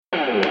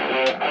Hello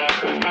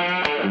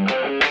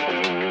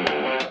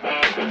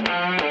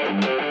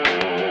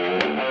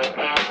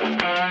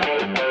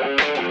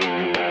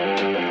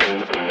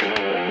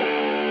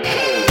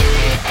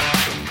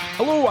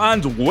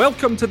and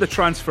welcome to The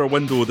Transfer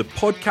Window, the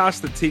podcast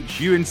that takes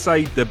you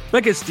inside the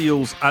biggest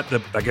deals at the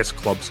biggest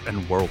clubs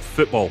in world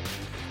football.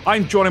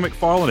 I'm Johnny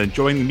McFarlane, and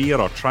joining me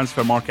are our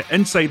transfer market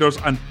insiders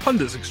and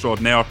pundits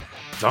extraordinaire,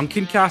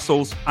 Duncan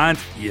Castles and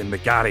Ian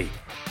McGarry.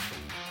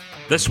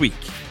 This week,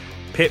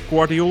 Pep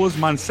Guardiola's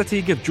Man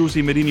City give Jose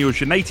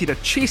Mourinho's United a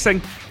chasing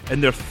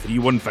in their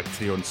 3-1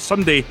 victory on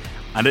Sunday,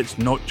 and it's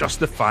not just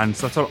the fans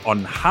that are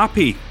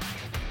unhappy.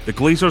 The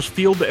Glazers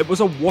feel that it was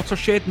a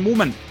watershed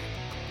moment.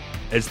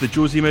 Is the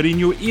Jose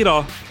Mourinho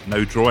era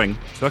now drawing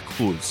to a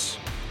close?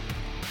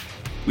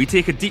 We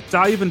take a deep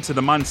dive into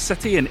the Man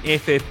City and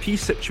FFP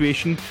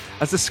situation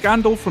as the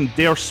scandal from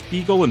Der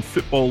Spiegel and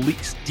Football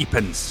Leaks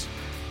deepens.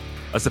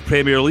 As the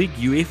Premier League,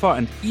 UEFA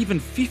and even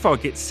FIFA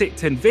get set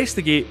to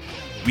investigate,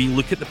 we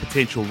look at the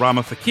potential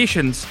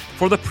ramifications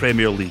for the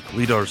Premier League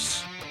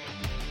leaders.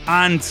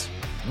 And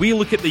we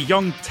look at the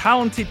young,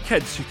 talented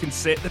kids who can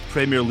set the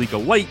Premier League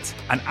alight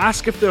and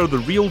ask if they're the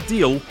real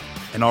deal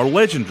in our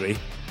legendary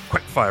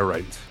quickfire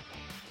round.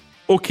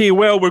 Okay,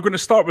 well, we're going to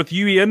start with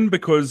you, Ian,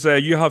 because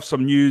you have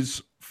some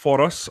news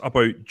for us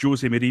about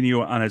Jose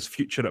Mourinho and his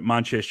future at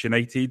Manchester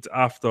United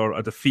after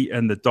a defeat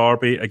in the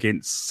derby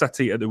against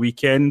City at the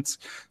weekend.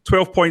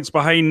 12 points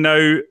behind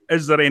now.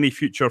 Is there any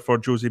future for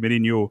Jose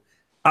Mourinho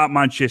at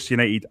Manchester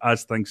United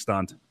as things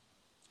stand?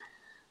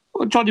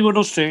 Well, Johnny, we're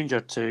no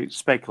stranger to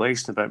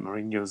speculation about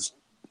Mourinho's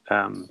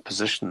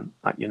position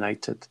at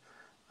United.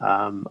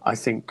 I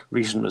think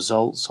recent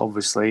results,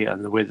 obviously,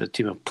 and the way the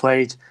team have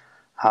played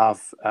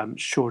have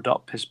shored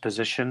up his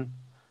position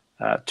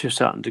to a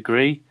certain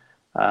degree,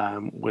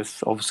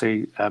 with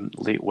obviously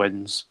late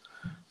wins.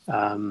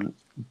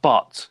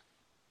 But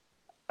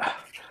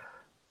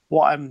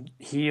what I'm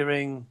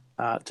hearing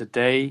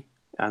today,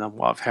 and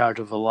what I've heard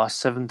over the last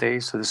 7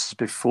 days, so this is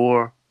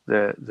before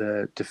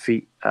the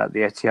defeat at the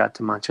Etihad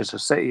to Manchester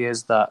City,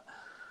 is that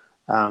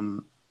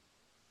the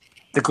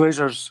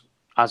Glazers,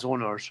 as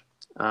owners,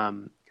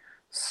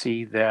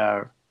 see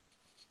their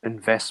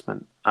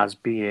investment as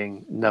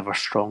being never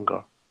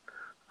stronger.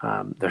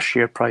 Their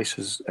share price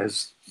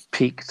has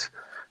peaked,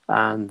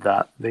 and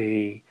that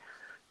they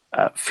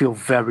feel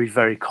very,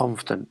 very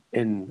confident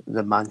in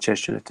the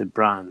Manchester United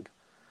brand.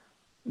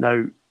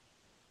 Now,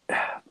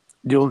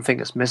 the only thing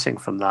that's missing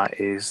from that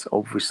is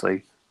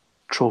obviously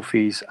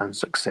trophies and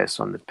success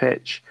on the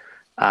pitch,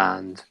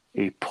 and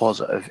a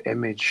positive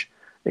image,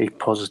 a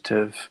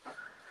positive,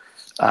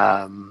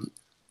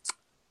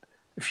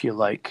 if you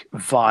like,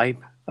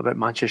 vibe about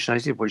Manchester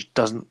United, which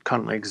doesn't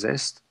currently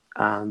exist.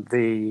 And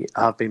they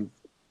have been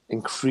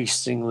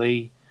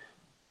increasingly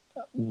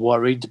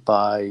worried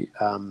by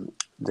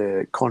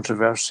the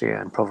controversy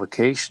and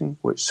provocation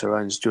which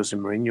surrounds Jose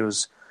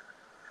Mourinho's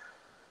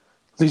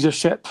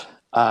leadership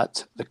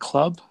at the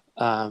club.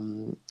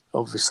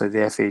 Obviously,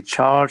 the FA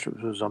charge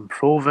was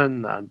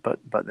unproven,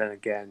 but then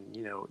again,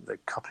 you know, the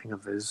coupling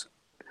of his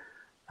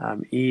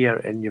ear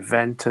in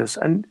Juventus,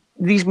 and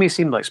these may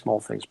seem like small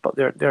things, but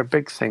they're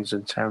big things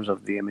in terms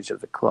of the image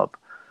of the club.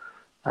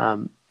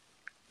 And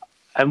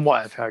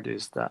what I've heard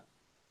is that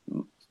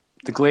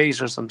the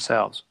Glazers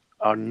themselves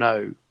are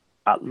now,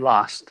 at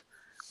last,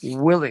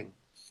 willing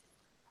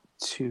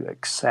to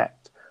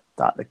accept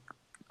that the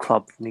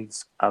club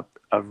needs a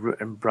root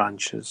and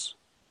branches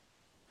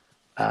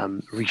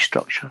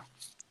restructure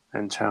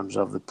in terms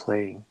of the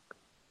playing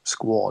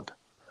squad.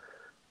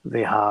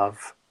 They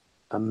have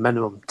a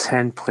minimum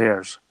 10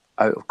 players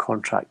out of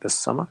contract this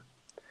summer.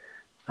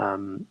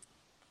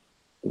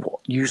 What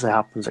usually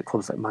happens at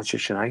clubs like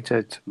Manchester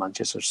United,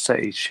 Manchester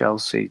City,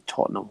 Chelsea,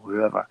 Tottenham,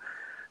 whoever,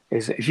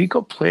 is that if you've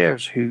got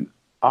players who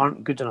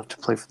aren't good enough to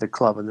play for the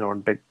club and they're on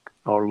big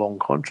or long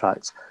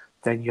contracts,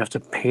 then you have to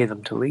pay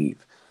them to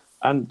leave.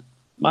 And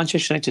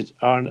Manchester United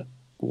are in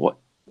what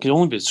can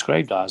only be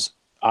described as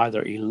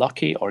either a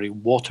lucky or a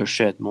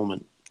watershed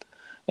moment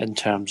in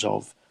terms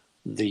of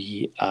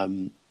the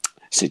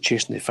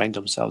situation they find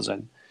themselves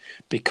in,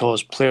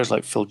 because players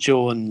like Phil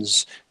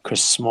Jones,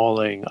 Chris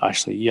Smalling,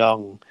 Ashley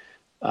Young,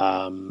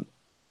 David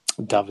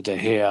De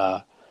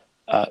Gea,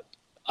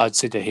 I'd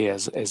say De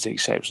Gea is the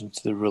exception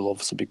to the rule,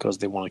 obviously, because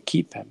they want to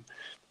keep him.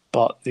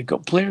 But they've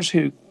got players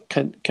who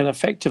can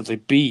effectively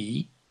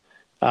be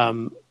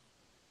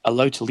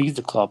allowed to leave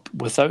the club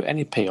without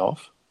any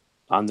payoff,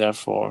 and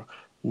therefore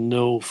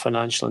no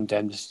financial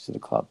indemnity to the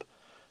club.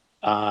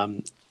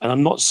 And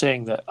I'm not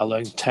saying that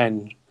allowing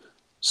 10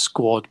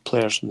 squad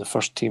players from the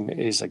first team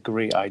is a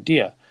great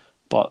idea,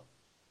 but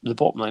the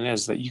bottom line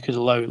is that you could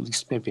allow at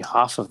least maybe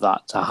half of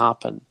that to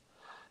happen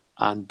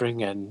and bring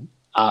in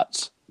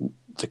at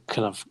the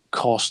kind of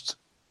cost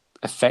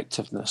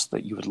effectiveness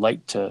that you would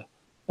like to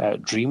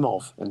dream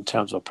of in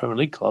terms of a Premier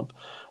League club.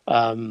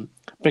 Bring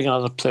in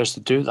other players to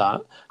do that,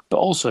 but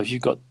also if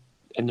you've got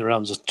in the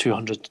realms of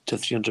 200 to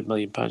 300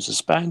 million pounds to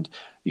spend,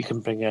 you can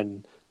bring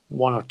in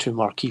one or two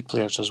marquee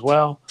players as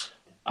well,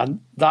 and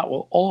that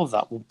will all of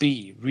that will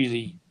be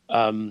really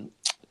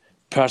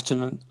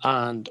pertinent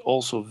and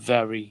also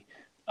very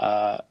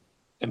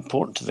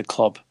important to the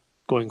club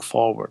going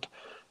forward.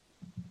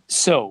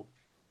 So,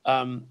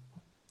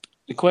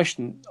 the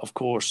question, of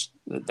course,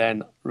 that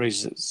then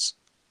raises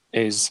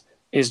is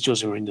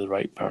Jose Mourinho the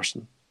right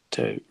person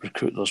to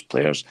recruit those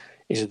players?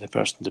 Is it the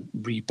person to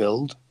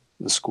rebuild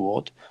the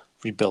squad,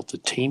 rebuild the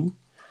team?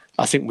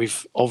 I think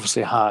we've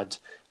obviously had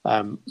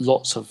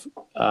lots of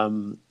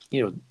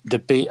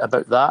debate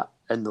about that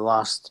in the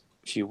last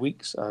few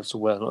weeks as to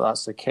whether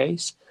that's the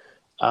case.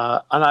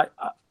 And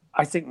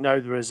I think now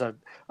there is a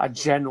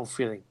general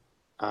feeling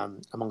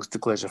amongst the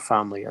Glazer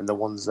family and the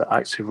ones that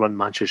actually run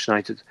Manchester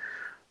United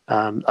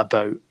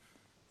about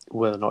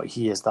whether or not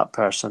he is that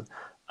person.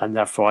 And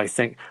therefore, I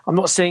think, I'm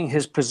not saying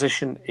his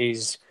position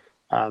is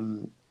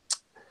on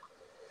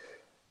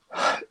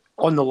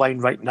the line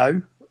right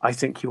now. I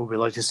think he will be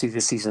allowed to see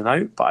the season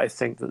out, but I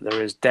think that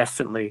there is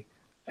definitely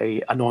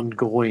an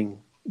ongoing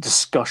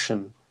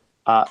discussion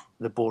at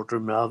the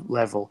boardroom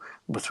level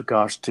with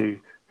regards to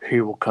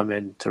who will come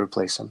in to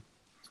replace him.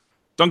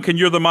 Duncan,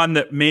 you're the man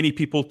that many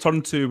people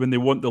turn to when they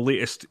want the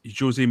latest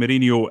Jose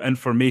Mourinho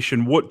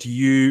information. What do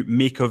you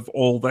make of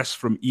all this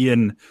from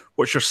Ian?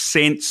 What's your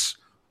sense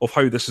of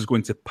how this is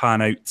going to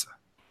pan out?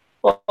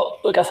 Well,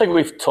 look, I think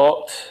we've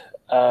talked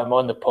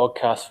on the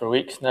podcast for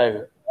weeks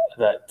now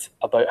about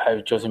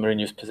how Jose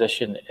Mourinho's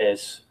position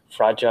is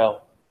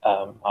fragile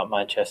at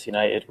Manchester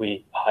United.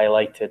 We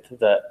highlighted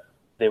that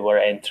they were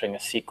entering a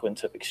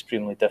sequence of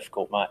extremely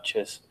difficult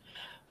matches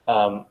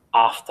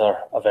after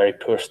a very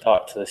poor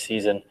start to the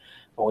season.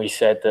 And we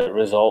said that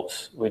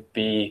results would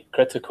be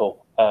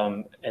critical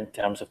in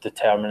terms of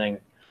determining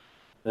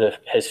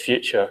his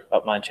future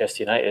at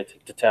Manchester United,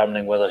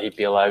 determining whether he'd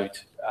be allowed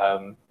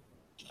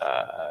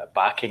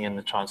backing in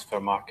the transfer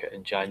market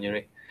in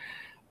January,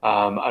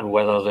 and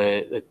whether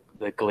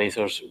the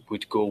Glazers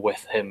would go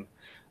with him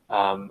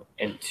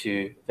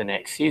into the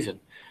next season.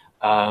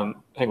 I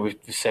think we've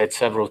said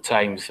several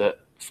times that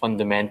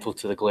fundamental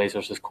to the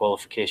Glazers is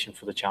qualification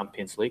for the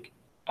Champions League.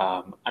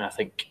 And I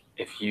think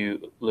if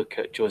you look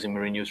at Jose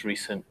Mourinho's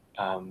recent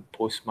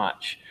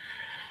post-match,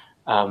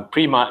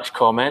 pre-match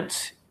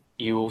comments,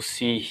 you will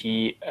see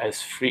he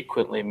has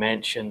frequently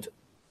mentioned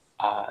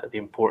the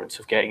importance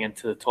of getting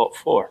into the top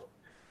four,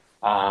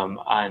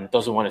 and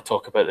doesn't want to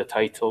talk about the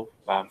title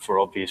for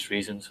obvious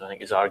reasons. I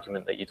think his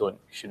argument that you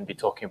shouldn't be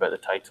talking about the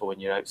title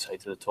when you're outside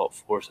of the top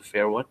four is a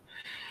fair one.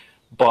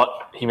 But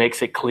he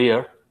makes it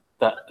clear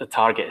that the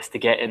target is to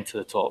get into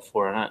the top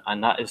four,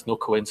 and that is no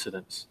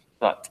coincidence.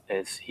 That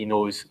is, he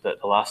knows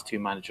that the last two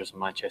managers of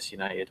Manchester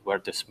United were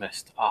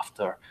dismissed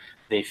after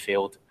they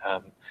failed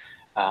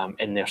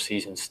in their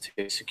seasons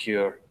to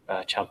secure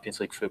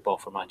Champions League football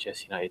for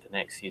Manchester United the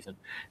next season.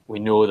 We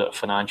know that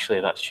financially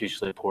that's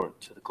hugely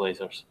important to the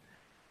Glazers.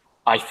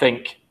 I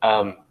think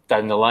down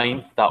the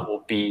line that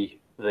will be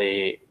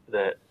the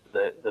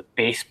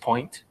base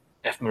point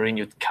if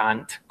Mourinho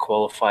can't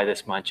qualify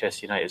this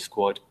Manchester United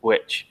squad,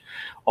 which,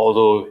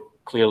 although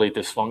clearly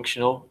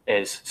dysfunctional,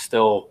 is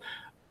still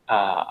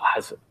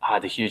has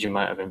had a huge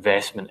amount of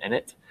investment in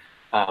it,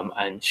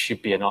 and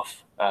should be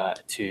enough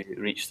to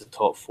reach the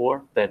top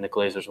four. Then the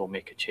Glazers will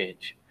make a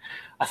change.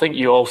 I think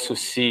you also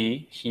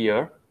see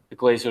here the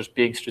Glazers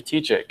being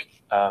strategic,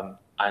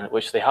 and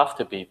which they have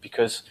to be,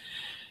 because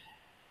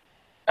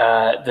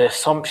the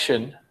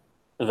assumption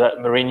that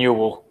Mourinho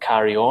will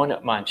carry on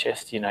at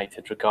Manchester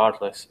United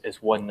regardless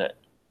is one that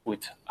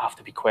would have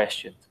to be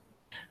questioned.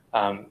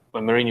 When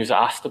Mourinho was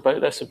asked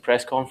about this in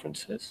press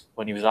conferences,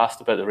 when he was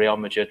asked about the Real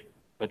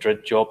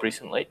Madrid job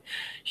recently,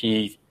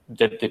 he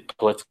did the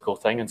political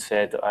thing and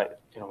said,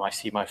 I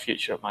see my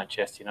future at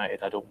Manchester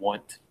United. I don't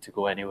want to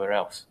go anywhere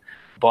else.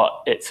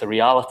 But it's a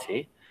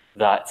reality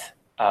that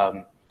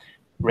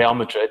Real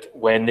Madrid,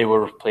 when they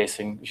were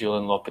replacing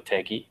Julian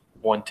Lopetegui,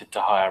 wanted to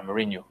hire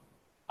Mourinho,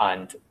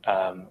 and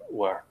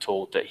were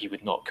told that he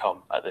would not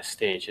come at this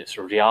stage. It's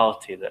a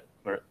reality that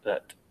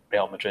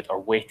Real Madrid are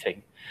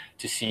waiting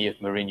to see if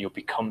Mourinho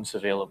becomes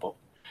available.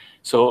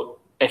 So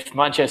if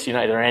Manchester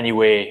United are any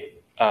way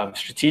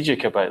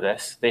strategic about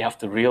this, they have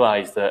to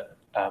realise that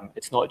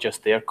it's not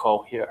just their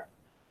call here.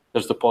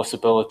 There's the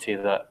possibility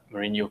that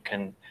Mourinho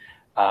can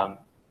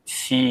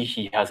see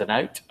he has an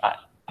out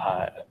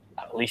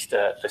at least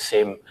the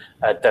same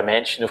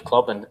dimension of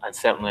club, and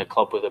certainly a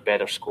club with a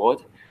better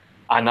squad.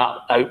 And that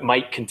out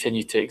might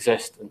continue to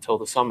exist until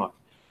the summer.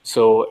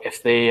 So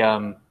if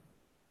there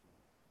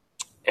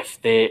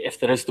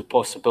is the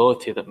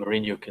possibility that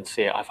Mourinho can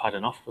say, I've had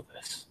enough of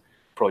this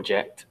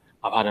project,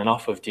 I've had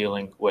enough of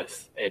dealing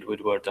with Ed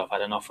Woodward, I've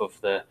had enough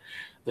of the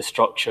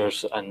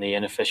structures and the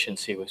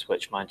inefficiency with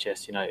which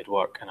Manchester United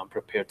work, and I'm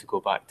prepared to go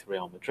back to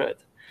Real Madrid,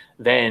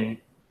 then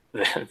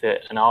the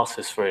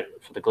analysis for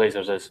the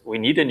Glazers is we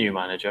need a new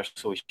manager,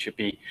 so we should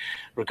be,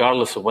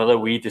 regardless of whether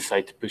we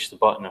decide to push the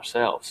button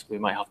ourselves, we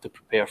might have to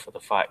prepare for the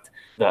fact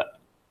that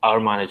our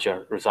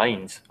manager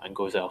resigns and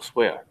goes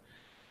elsewhere.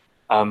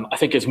 I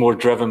think it's more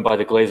driven by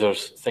the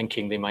Glazers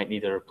thinking they might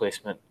need a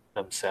replacement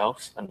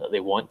themselves and that they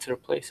want to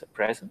replace at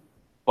present,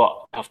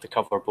 but have to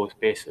cover both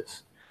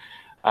bases.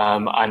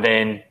 And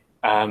then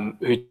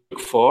Who to look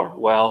for?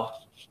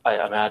 Well,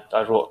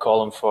 I wrote a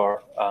column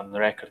for The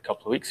Record a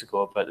couple of weeks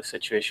ago about the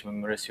situation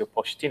with Mauricio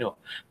Pochettino.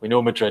 We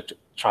know Madrid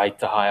tried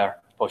to hire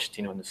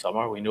Pochettino in the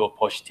summer. We know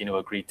Pochettino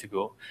agreed to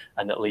go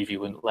and that Levy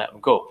wouldn't let him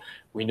go.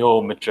 We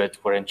know Madrid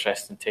were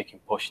interested in taking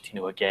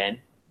Pochettino again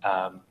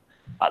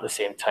at the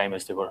same time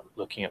as they were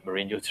looking at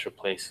Mourinho to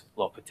replace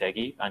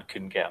Lopetegui and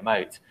couldn't get him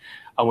out.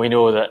 And we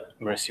know that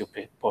Mauricio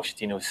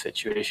Pochettino's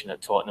situation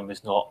at Tottenham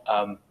is not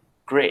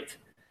great,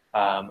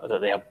 that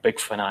they have big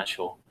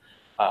financial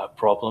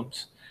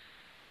problems.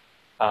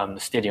 The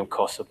stadium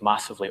costs have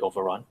massively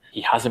overrun.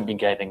 He hasn't been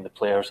getting the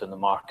players in the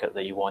market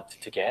that he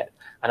wanted to get.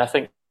 And I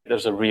think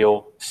there's a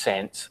real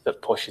sense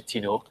that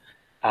Pochettino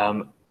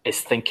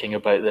is thinking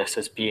about this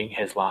as being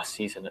his last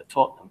season at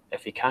Tottenham,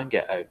 if he can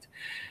get out.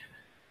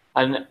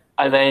 And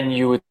then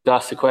you would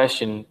ask the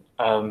question,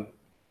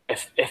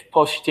 if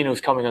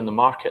Pochettino's coming on the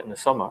market in the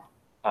summer,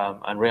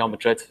 and Real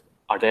Madrid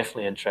are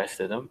definitely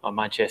interested in him, and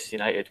Manchester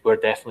United were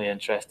definitely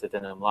interested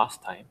in him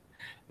last time,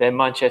 then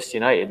Manchester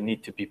United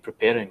need to be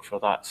preparing for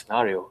that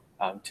scenario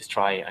to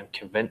try and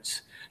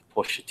convince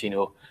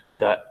Pochettino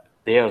that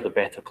they are the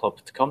better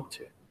club to come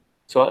to.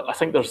 So I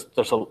think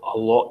there's a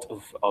lot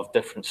of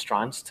different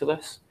strands to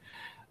this.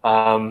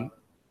 But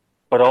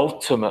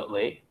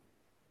ultimately,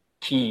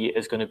 key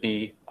is going to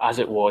be, as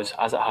it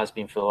has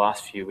been for the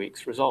last few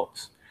weeks,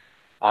 results.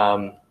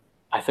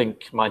 I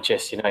think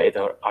Manchester United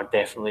are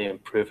definitely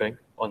improving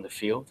on the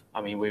field.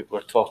 I mean,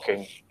 we're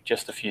talking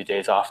just a few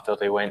days after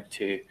they went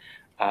to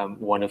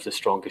one of the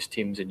strongest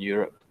teams in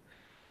Europe.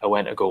 I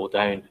went a goal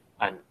down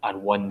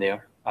and won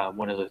there,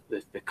 one of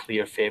the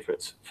clear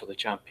favourites for the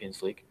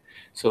Champions League.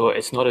 So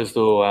it's not as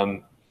though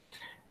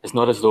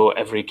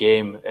every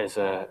game is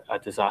a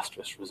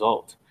disastrous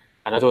result.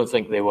 And I don't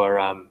think they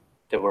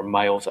were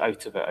miles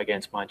out of it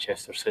against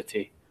Manchester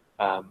City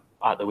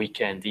at the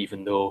weekend,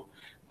 even though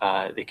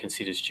they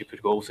conceded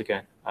stupid goals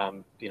again.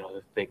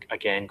 They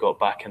again got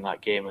back in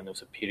that game, and there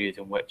was a period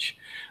in which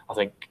I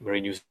think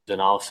Mourinho's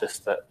analysis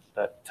that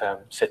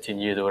City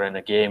knew they were in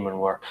a game and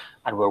were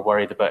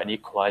worried about an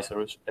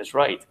equaliser is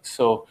right.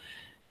 So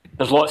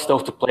there's lots still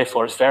to play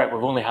for. We've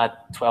only had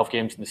 12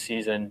 games in the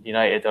season.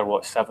 United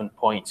are 7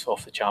 points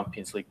off the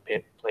Champions League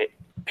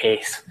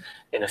pace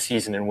in a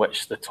season in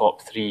which the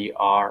top three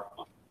are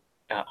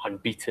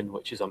unbeaten,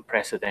 which is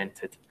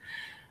unprecedented.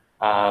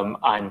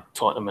 And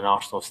Tottenham and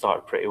Arsenal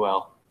started pretty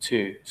well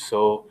too.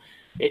 So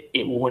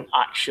it won't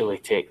actually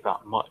take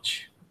that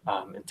much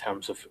in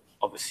terms of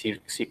a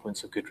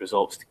sequence of good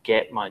results to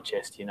get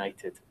Manchester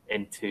United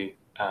into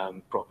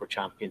proper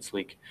Champions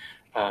League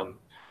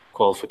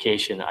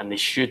qualification, and they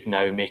should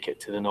now make it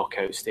to the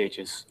knockout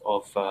stages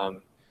of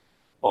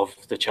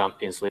the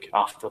Champions League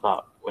after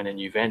that win in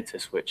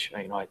Juventus, which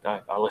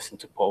I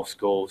listened to Paul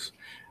Scholes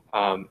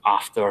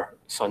after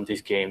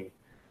Sunday's game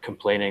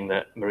complaining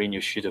that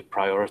Mourinho should have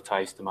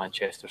prioritised the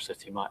Manchester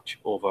City match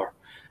over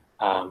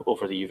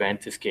the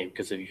Juventus game,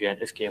 because the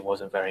Juventus game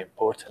wasn't very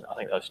important. I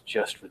think that's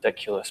just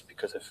ridiculous,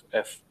 because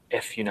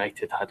if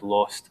United had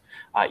lost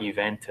at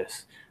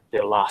Juventus,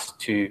 their last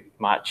two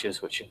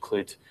matches, which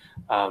include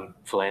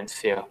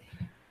Valencia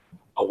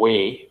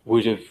away,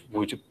 would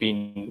have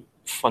been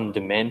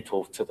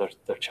fundamental to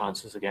their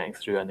chances of getting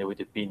through, and they would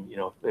have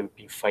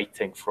been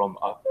fighting from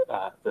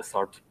the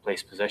third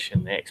place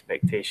position, the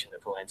expectation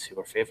that Valencia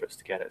were favourites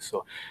to get it.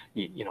 So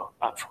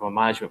from a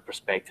management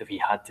perspective, he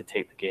had to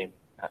take the game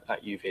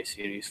at Juve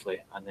seriously,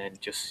 and then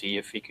just see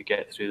if he could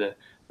get through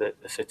the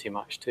City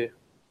match too.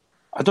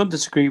 I don't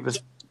disagree with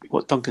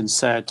what Duncan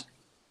said,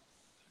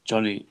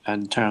 Johnny,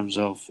 in terms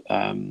of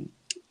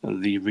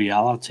the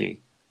reality,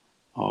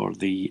 or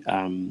the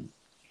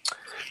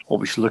what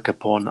we should look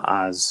upon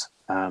as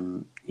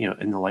in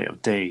the light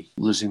of day,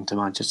 losing to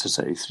Manchester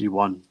City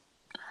 3-1.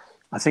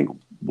 I think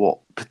what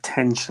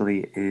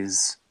potentially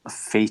is a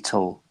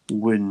fatal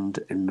wound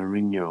in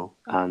Mourinho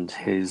and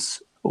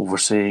his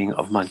overseeing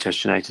of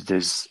Manchester United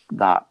is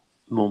that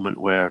moment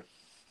where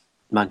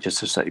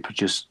Manchester City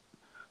produced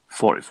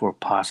 44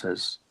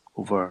 passes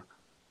over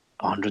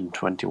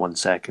 121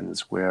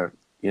 seconds, where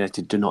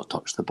United do not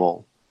touch the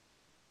ball,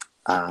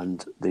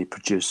 and they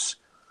produce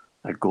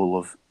a goal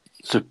of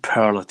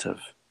superlative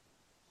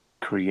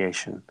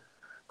creation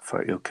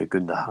for Ilkay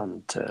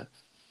Gundogan to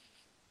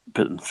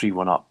put them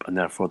 3-1 up, and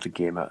therefore the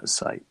game out of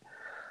sight.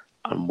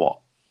 And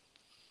what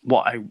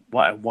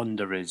I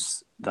wonder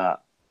is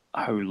that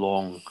how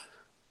long,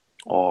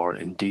 or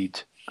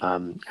indeed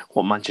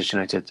what Manchester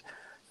United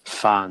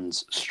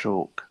fans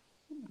stroke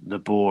the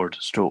board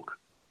stroke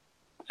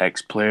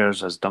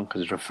ex-players, as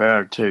Duncan has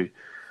referred to,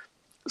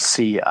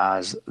 see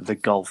as the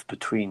gulf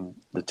between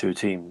the two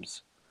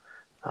teams.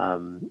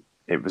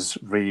 It was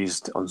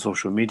raised on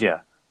social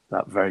media,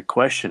 that very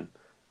question,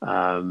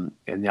 in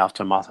the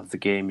aftermath of the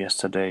game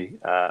yesterday,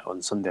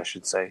 on Sunday I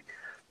should say,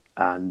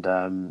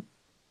 and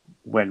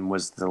when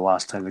was the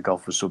last time the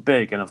gulf was so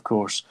big? And of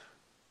course,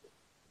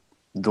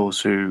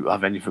 those who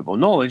have any football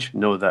knowledge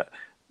know that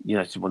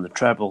United won the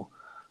treble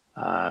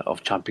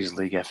of Champions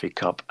League, FA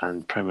Cup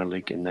and Premier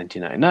League in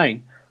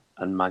 1999,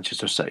 and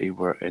Manchester City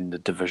were in the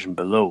division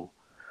below.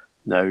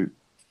 Now,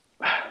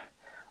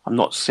 I'm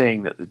not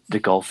saying that the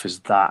gulf is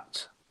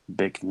that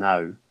big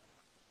now,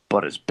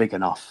 but it's big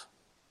enough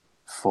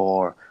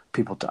for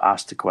people to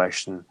ask the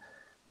question,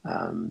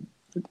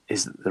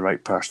 is it the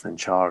right person in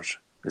charge?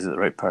 Is it the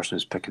right person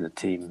who's picking the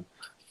team?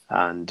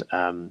 And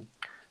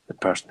the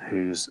person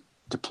who's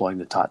deploying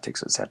the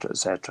tactics, etc.,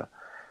 etc.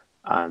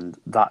 And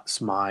that's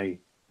my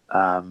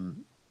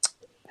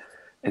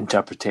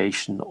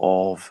interpretation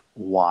of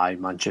why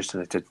Manchester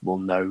United will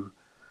now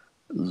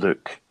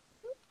look,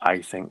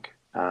 I think,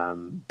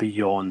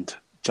 beyond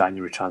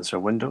January transfer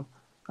window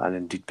and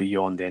indeed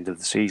beyond the end of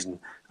the season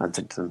and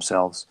think to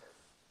themselves,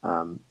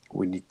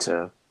 we need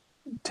to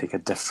take a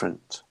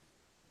different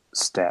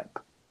step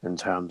in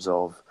terms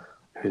of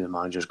who the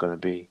manager is going to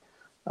be.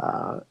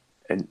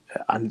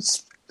 And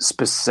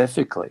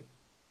specifically,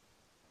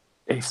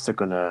 if they're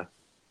going to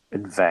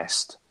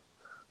invest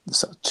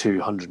sort of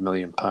 £200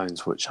 million,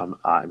 which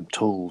I'm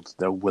told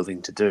they're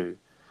willing to do,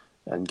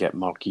 and get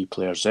marquee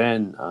players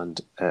in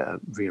and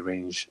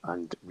rearrange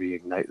and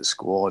reignite the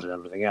squad and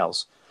everything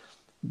else,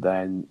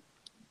 then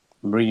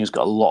Mourinho's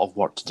got a lot of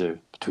work to do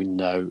between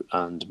now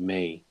and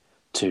May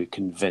to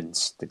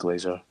convince the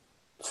Glazer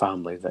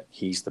family that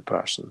he's the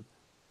person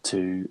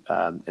to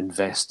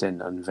invest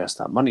in and invest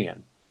that money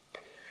in.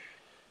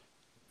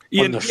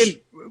 Ian,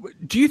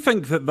 do you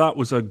think that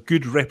was a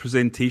good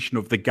representation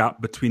of the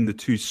gap between the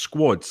two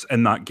squads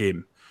in that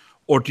game?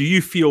 Or do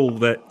you feel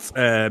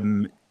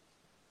that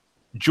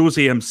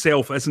Jose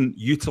himself isn't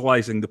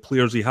utilising the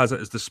players he has at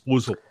his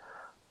disposal?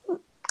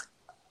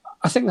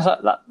 I think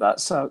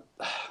that's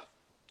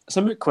it's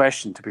a moot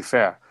question, to be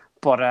fair.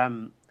 But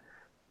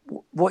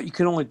what you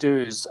can only do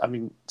is, I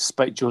mean,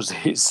 despite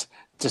Jose's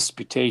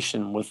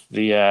disputation with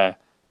the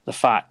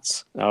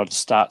facts or the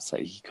stats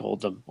that he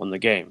called them on the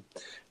game,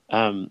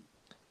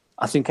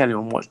 I think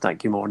anyone watching that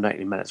game over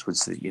 90 minutes would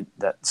say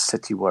that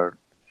City were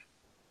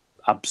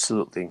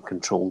absolutely in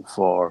control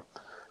for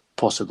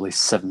possibly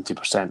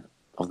 70%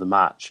 of the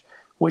match,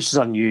 which is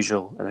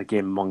unusual in a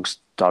game amongst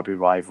derby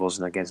rivals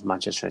and against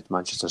Manchester United,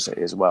 Manchester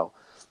City as well.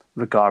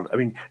 I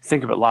mean,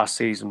 think about last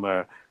season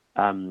where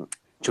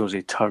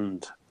Jose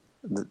turned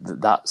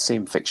that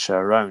same fixture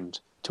around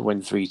to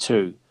win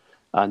 3-2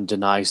 and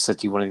deny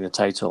City winning the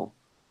title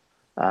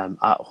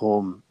at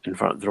home in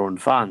front of their own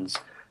fans.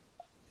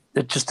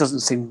 It just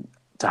doesn't seem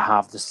to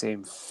have the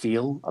same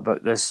feel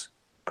about this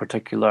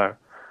particular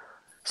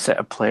set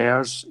of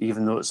players,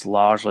 even though it's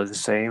largely the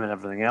same and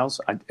everything else.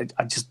 It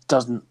just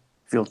doesn't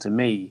feel to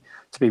me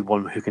to be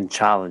one who can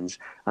challenge,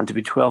 and to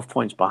be 12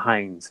 points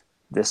behind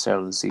this early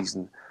in the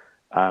season.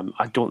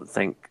 I don't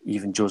think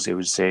even Jose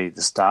would say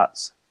the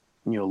stats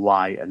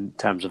lie in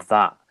terms of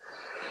that.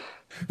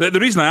 The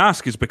reason I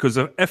ask is because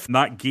if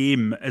that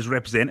game is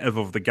representative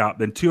of the gap,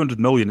 then 200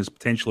 million is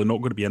potentially not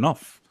going to be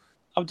enough.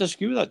 I would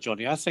disagree with that,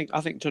 Johnny. I think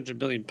 £200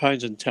 million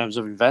in terms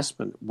of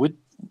investment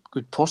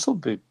could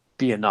possibly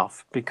be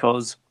enough,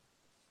 because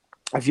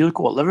if you look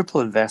at what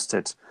Liverpool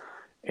invested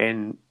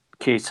in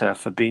Keita,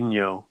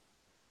 Fabinho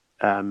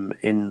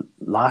in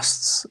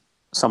last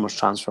summer's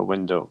transfer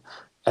window,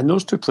 and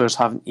those two players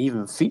haven't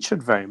even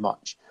featured very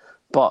much,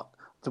 but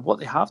what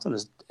they have done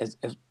is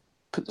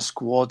put the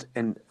squad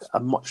in a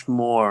much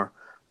more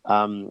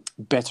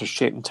better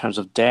shape in terms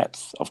of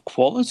depth of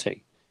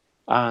quality.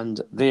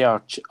 And they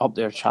are up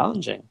there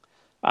challenging,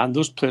 and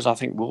those players I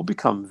think will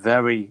become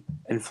very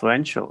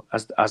influential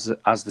as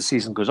the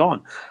season goes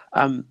on.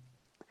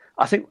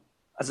 I think,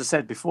 as I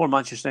said before,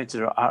 Manchester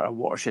United are at a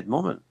watershed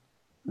moment,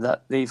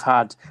 that they've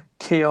had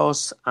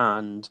chaos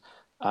and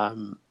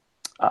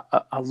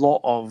a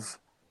lot of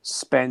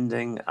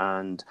spending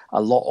and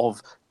a lot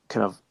of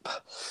kind of,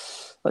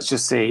 let's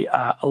just say,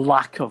 a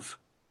lack of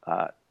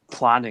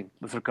planning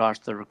with regards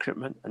to the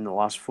recruitment in the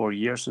last 4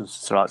 years since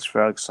Sir Alex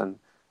Ferguson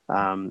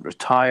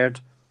retired,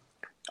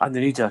 and they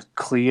need a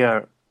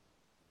clear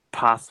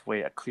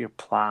pathway, a clear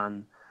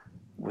plan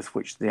with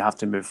which they have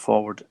to move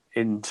forward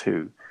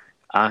into.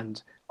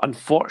 And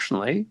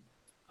unfortunately,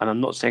 and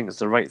I'm not saying it's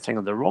the right thing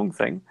or the wrong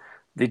thing,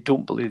 they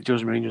don't believe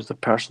Jose Mourinho is the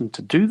person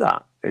to do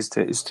that, is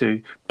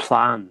to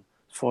plan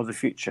for the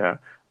future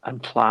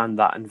and plan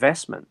that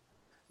investment.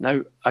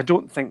 Now, I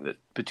don't think that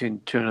between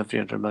 £200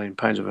 and £300 million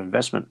of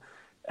investment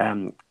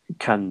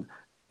can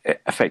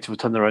effectively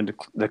turn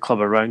the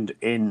club around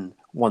in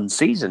one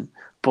season.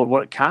 But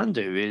what it can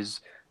do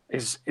is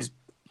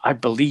I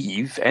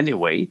believe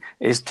anyway,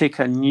 is take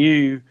a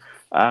new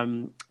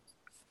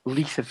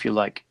leaf, if you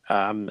like,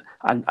 and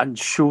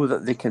show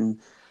that they can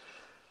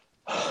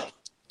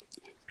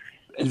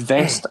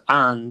invest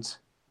and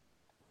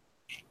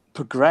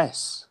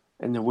progress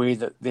in the way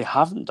that they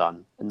haven't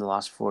done in the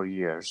last 4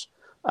 years.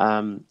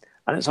 And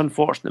it's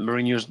unfortunate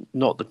Mourinho's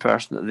not the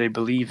person that they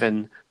believe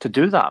in to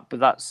do that, but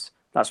that's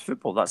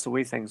football. That's the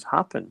way things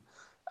happen.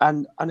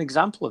 And an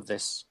example of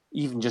this,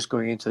 even just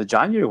going into the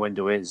January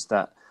window, is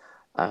that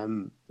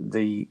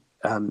the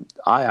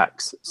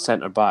Ajax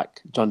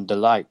centre-back, John de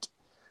Ligt,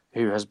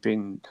 who has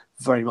been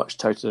very much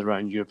touted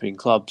around European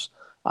clubs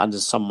and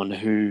is someone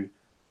who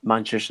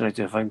Manchester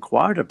United have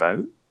inquired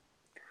about,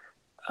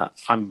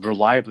 I'm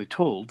reliably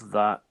told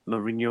that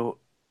Mourinho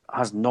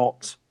has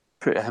not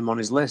put him on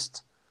his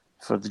list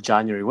for the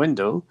January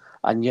window,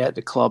 and yet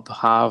the club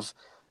have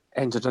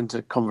entered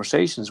into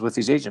conversations with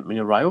his agent,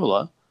 Mino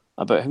Raiola,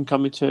 about him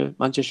coming to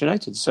Manchester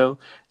United. So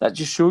that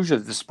just shows you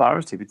the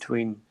disparity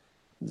between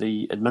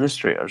the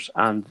administrators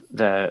and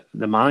the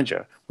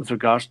manager with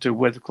regards to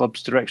where the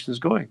club's direction is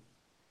going.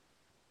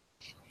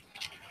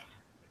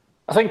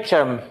 I think,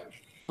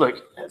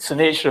 look, it's the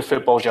nature of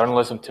football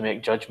journalism to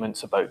make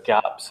judgments about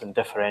gaps and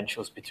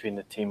differentials between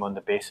the team on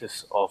the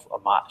basis of a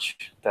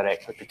match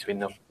directly between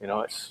them. You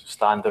know, it's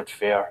standard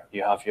fare.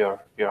 You have your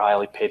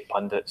highly paid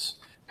pundits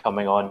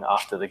coming on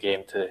after the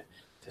game to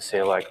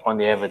say, like, on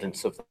the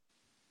evidence of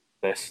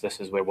this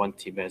is where one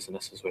team is and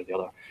this is where the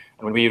other.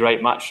 And when we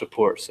write match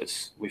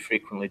reports, we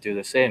frequently do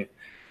the same.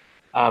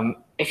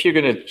 If you're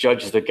going to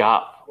judge the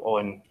gap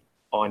on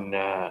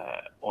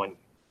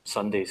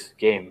Sunday's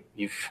game,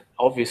 you've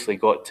obviously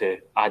got to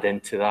add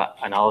into that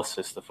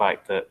analysis the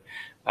fact that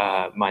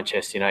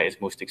Manchester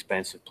United's most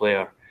expensive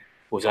player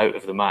was out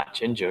of the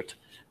match injured.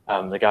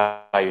 The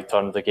guy who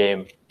turned the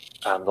game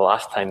the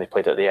last time they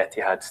played at the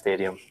Etihad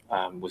Stadium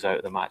was out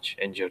of the match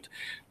injured.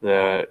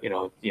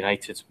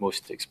 United's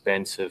most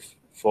expensive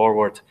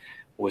forward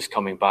was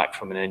coming back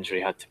from an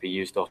injury, had to be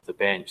used off the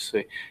bench. So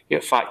you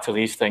got to factor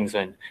these things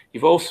in.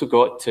 You've also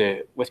got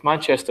to, with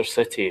Manchester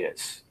City,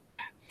 it's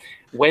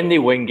when they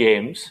win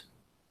games,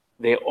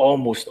 they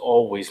almost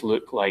always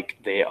look like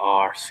they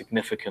are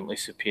significantly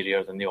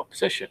superior than the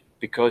opposition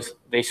because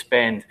they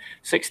spend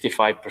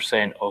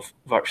 65% of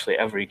virtually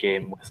every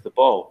game with the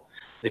ball.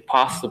 They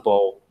pass the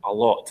ball a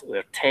lot.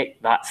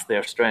 That's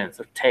their strength.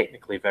 They're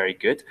technically very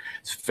good.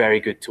 It's very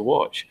good to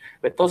watch.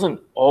 But it doesn't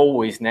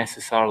always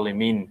necessarily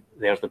mean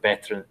they're the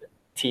better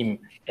team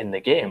in the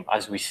game,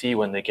 as we see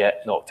when they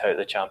get knocked out of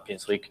the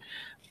Champions League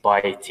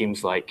by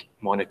teams like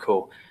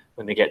Monaco,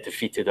 when they get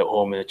defeated at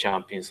home in the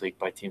Champions League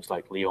by teams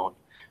like Lyon,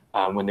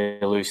 when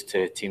they lose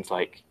to teams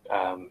like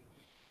Shakhtar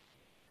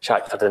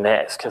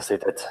Donetsk, because they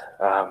did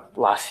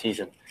last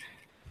season.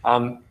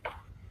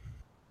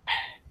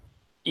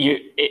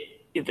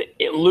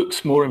 It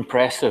looks more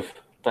impressive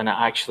than it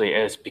actually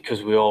is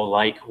because we all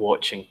like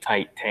watching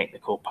tight,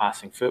 technical,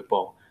 passing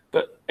football.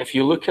 But if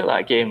you look at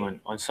that game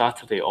on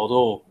Saturday,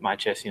 although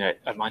Manchester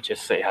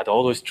City had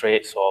all those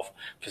traits of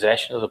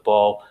possession of the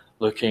ball,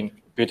 looking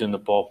good in the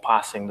ball,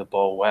 passing the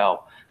ball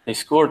well, they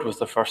scored with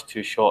the first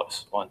two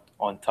shots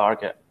on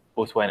target.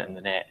 Both went in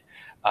the net.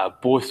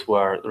 Both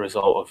were the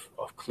result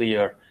of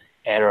clear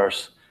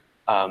errors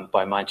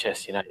by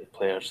Manchester United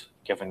players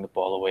giving the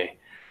ball away.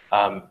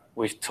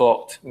 We've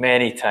talked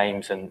many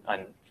times, and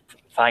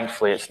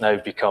thankfully it's now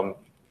become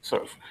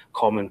sort of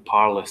common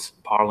parlance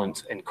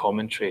in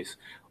commentaries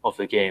of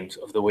the games,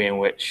 of the way in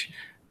which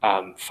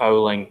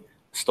fouling,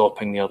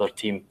 stopping the other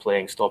team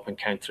playing, stopping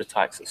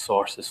counter-attacks at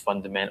source is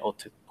fundamental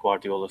to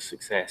Guardiola's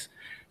success.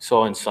 So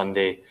on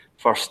Sunday,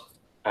 first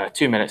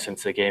 2 minutes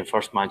into the game,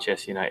 first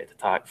Manchester United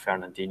attack,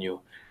 Fernandinho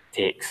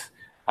takes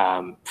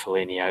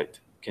Fellaini out,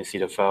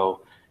 concede a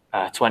foul.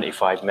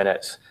 25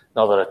 minutes,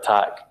 another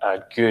attack, a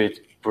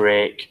good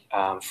break,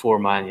 4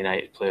 Man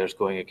United players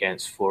going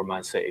against 4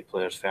 Man City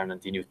players.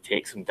 Fernandinho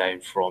takes them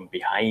down from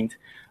behind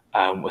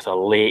with a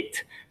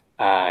late,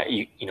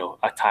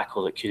 a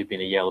tackle that could have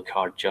been a yellow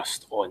card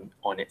just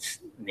on its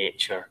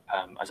nature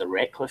as a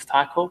reckless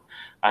tackle,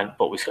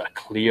 but was a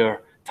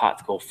clear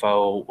tactical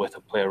foul with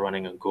a player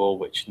running on goal,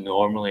 which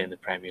normally in the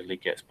Premier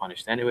League gets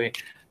punished anyway.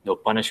 No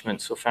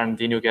punishment, so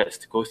Fernandinho gets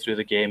to go through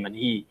the game, and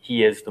he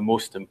is the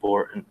most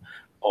important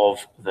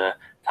of the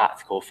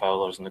tactical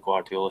foulers in the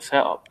Guardiola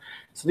setup.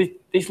 So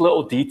these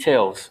little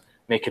details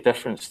make a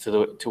difference to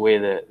the way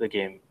the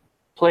game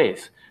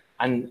plays.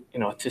 And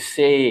to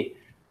say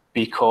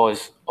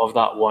because of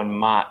that one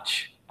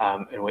match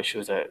in which it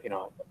was a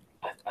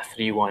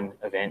 3-1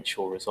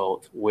 eventual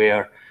result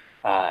where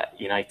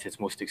United's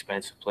most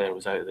expensive player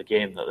was out of the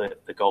game, that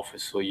the gulf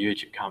is so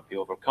huge it can't be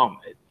overcome.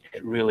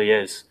 It really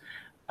is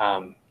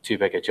too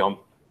big a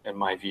jump in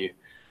my view.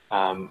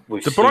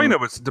 De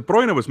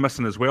Bruyne was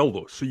missing as well,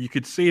 though, so you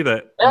could say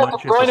that. Yeah,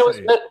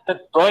 De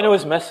Bruyne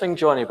was missing,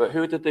 Johnny. But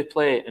who did they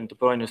play in De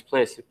Bruyne's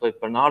place? They played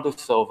Bernardo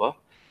Silva,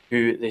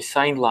 who they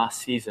signed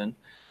last season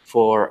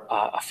for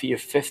a fee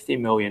of 50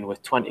 million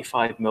with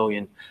 25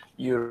 million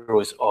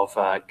euros of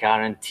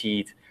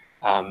guaranteed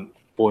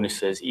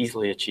bonuses,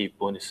 easily achieved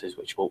bonuses,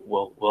 which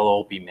will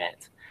all be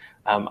met.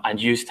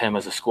 And used him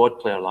as a squad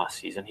player last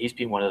season. He's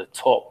been one of the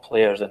top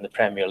players in the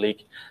Premier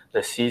League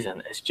this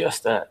season. It's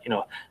just to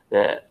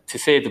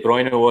say De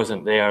Bruyne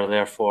wasn't there,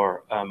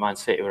 therefore Man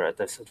City were at a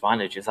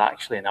disadvantage is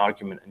actually an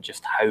argument in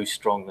just how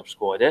strong their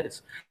squad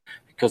is,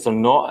 because they're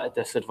not at a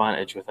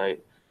disadvantage without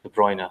De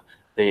Bruyne.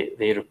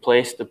 They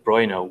replaced De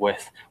Bruyne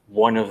with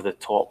one of the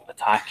top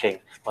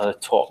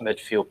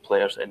midfield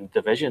players in the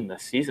division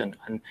this season,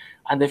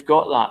 and they've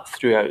got that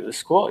throughout the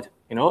squad.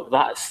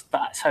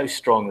 That's how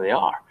strong they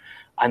are.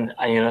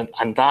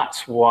 And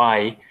that's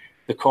why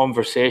the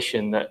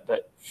conversation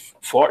that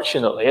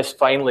fortunately has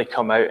finally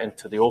come out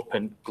into the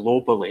open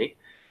globally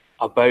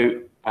about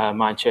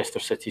Manchester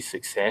City's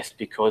success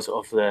because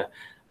of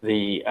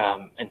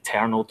the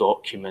internal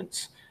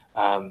documents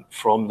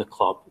from the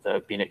club that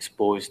have been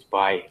exposed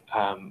by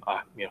a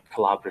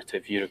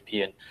collaborative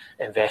European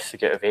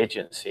investigative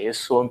agency is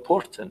so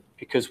important,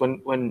 because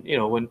when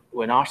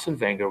Arsene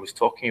Wenger was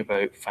talking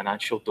about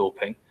financial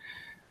doping,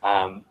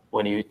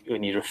 when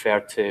he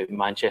referred to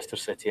Manchester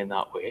City in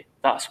that way,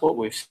 that's what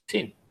we've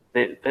seen.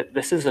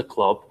 This is a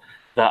club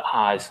that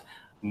has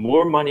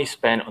more money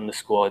spent on the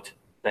squad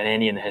than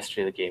any in the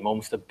history of the game.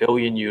 Almost €1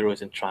 billion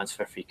in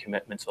transfer fee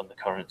commitments on the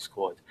current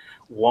squad.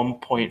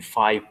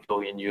 1.5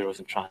 billion euros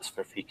in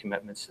transfer fee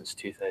commitments since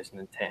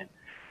 2010.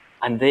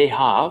 And they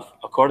have,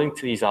 according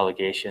to these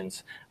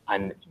allegations,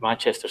 and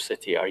Manchester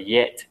City are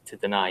yet to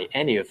deny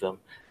any of them,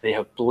 they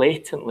have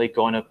blatantly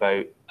gone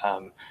about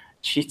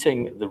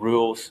cheating the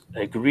rules,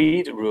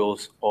 agreed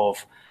rules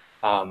of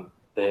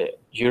the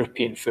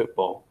European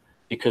football,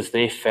 because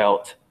they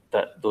felt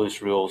that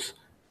those rules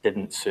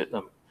didn't suit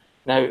them.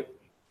 Now,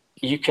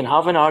 you can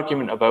have an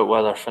argument about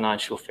whether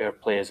financial fair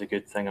play is a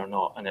good thing or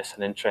not, and it's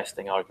an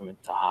interesting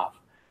argument to have.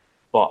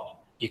 But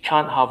you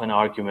can't have an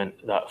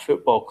argument that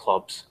football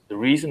clubs, the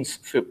reasons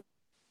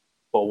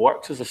football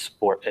works as a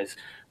sport is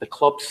the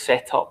clubs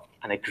set up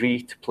and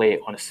agree to play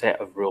on a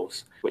set of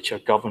rules which are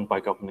governed by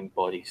governing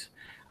bodies.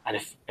 And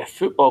if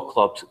football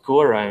clubs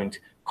go around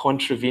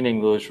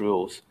contravening those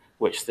rules,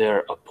 which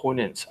their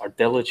opponents are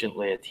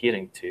diligently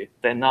adhering to,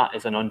 then that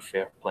is an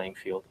unfair playing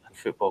field, and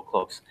football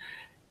clubs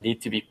need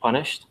to be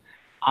punished.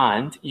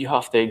 And you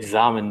have to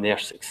examine their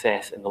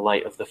success in the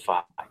light of the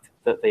fact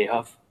that they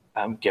have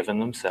given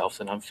themselves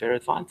an unfair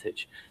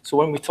advantage. So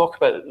when we talk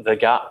about the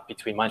gap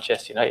between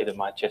Manchester United and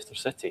Manchester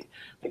City,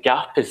 the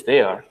gap is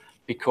there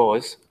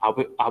because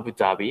Abu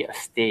Dhabi, a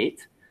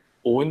state,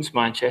 owns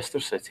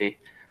Manchester City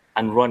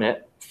and run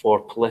it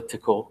for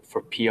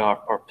PR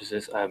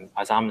purposes,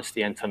 as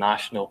Amnesty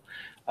International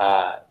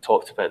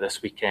talked about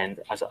this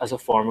weekend, as a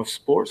form of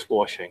sports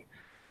washing,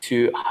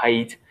 to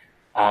hide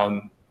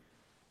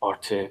or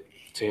to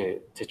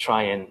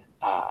try and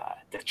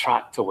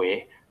detract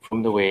away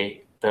from the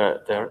way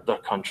their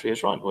country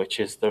is run, which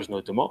is there's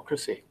no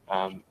democracy.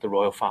 The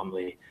royal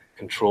family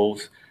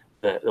controls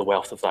the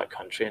wealth of that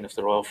country, and if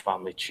the royal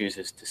family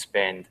chooses to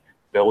spend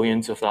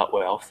billions of that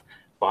wealth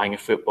buying a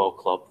football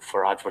club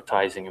for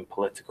advertising and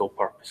political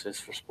purposes,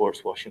 for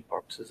sports washing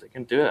purposes, they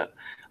can do it.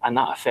 And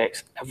that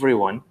affects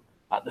everyone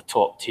at the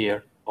top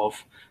tier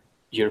of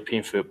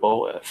European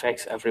football. It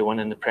affects everyone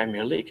in the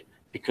Premier League,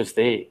 because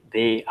they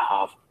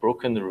have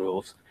broken the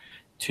rules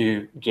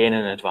to gain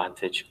an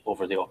advantage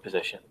over the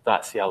opposition.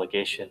 That's the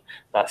allegation.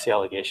 That's the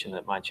allegation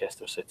that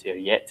Manchester City are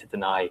yet to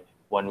deny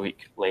 1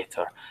 week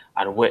later,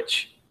 and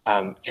which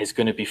is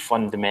going to be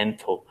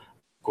fundamental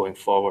going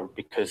forward,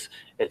 because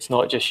it's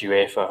not just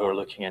UEFA who are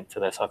looking into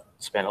this. I've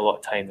spent a lot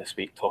of time this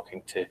week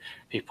talking to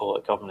people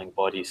at governing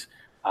bodies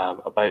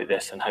about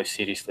this and how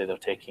seriously they're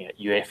taking it.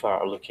 UEFA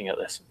are looking at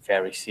this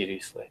very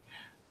seriously.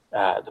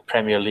 The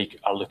Premier League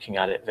are looking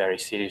at it very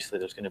seriously.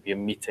 There's going to be a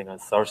meeting on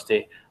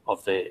Thursday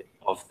of the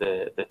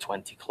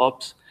 20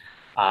 clubs,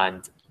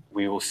 and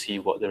we will see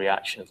what the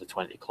reaction of the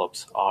 20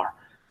 clubs are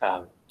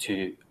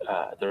to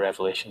the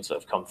revelations that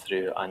have come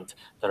through. And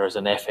there is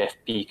an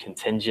FFP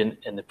contingent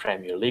in the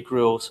Premier League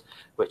rules,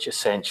 which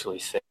essentially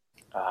says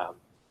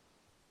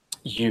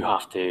you're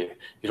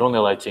only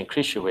allowed to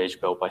increase your wage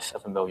bill by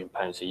 £7 million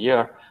a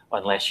year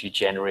unless you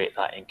generate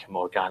that income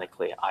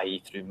organically,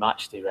 i.e. through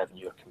matchday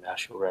revenue or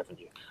commercial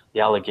revenue.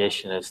 The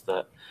allegation is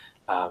that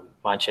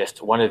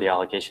one of the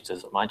allegations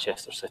is that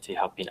Manchester City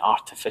have been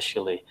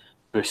artificially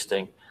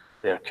boosting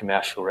their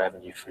commercial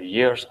revenue for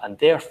years, and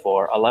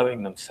therefore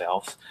allowing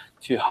themselves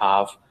to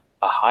have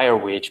a higher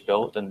wage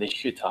bill than they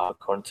should have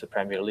according to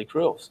Premier League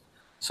rules.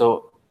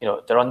 So,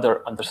 they're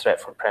under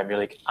threat from Premier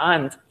League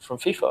and from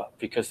FIFA,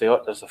 because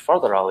there's a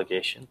further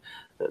allegation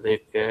that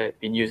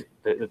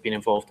they've been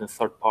involved in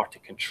third-party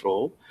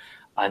control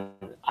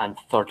and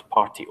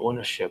third-party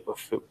ownership of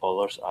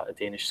footballers at a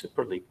Danish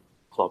Super League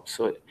club.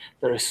 So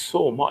there is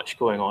so much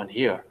going on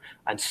here,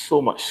 and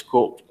so much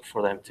scope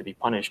for them to be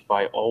punished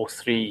by all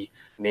three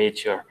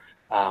major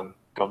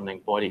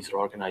governing bodies or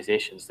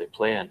organisations they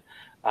play in.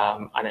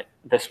 And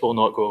this will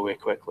not go away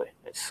quickly.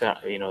 It's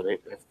certainly,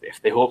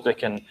 if they hope they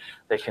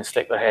can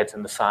stick their heads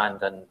in the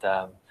sand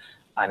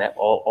and it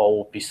all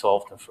will be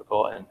solved and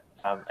forgotten.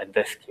 In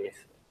this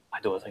case, I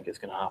don't think it's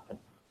going to happen.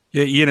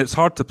 Yeah, Ian, it's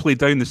hard to play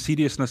down the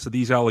seriousness of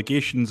these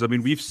allegations. I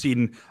mean, we've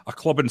seen a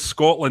club in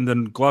Scotland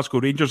and Glasgow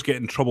Rangers get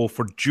in trouble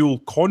for dual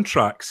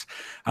contracts.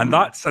 And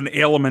that's an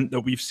element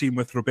that we've seen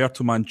with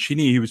Roberto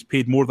Mancini, who was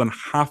paid more than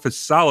half his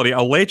salary,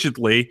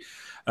 allegedly,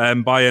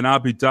 by an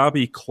Abu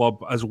Dhabi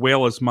club as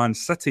well as Man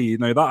City.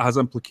 Now, that has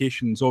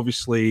implications,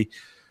 obviously,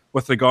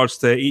 with regards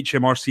to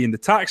HMRC and the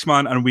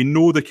taxman, and we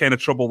know the kind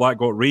of trouble that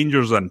got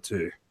Rangers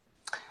into.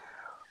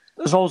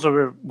 There's also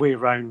a way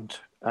around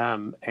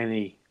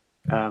any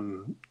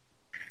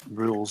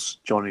rules,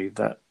 Johnny,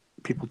 that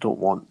people don't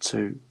want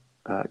to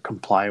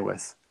comply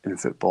with in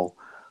football.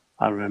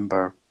 I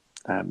remember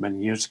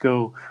many years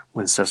ago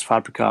when Cesc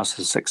Fabregas,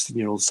 his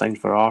 16-year-old, signed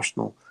for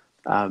Arsenal.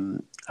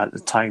 At the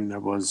time, there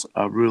was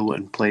a rule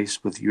in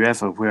place with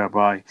UEFA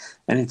whereby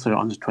any player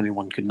under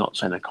 21 could not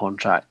sign a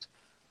contract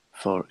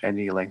for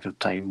any length of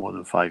time more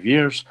than 5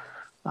 years.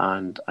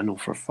 And I know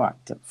for a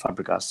fact that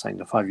Fabregas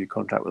signed a 5-year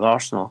contract with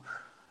Arsenal,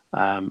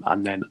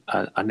 and then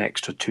an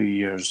extra 2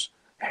 years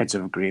heads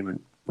of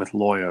agreement with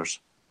lawyers,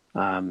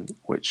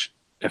 which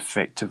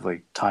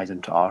effectively tied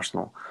him to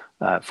Arsenal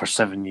for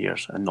 7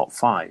 years and not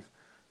 5.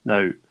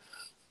 Now,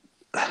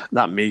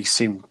 that may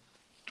seem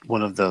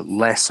one of the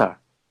lesser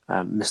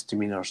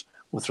misdemeanours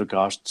with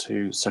regards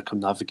to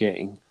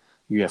circumnavigating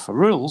UEFA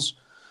rules.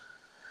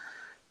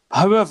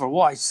 However,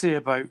 what I say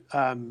about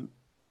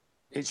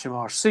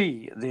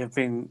HMRC, they have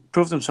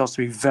proved themselves to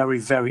be very,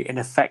 very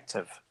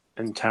ineffective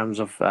in terms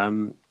of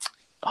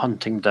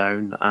hunting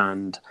down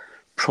and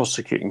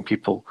prosecuting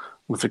people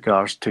with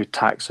regards to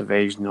tax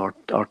evasion or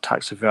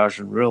tax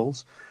evasion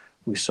rules.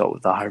 We saw it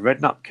with the High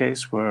Redknapp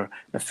case, where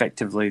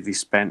effectively they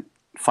spent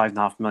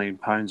 £5.5 million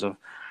of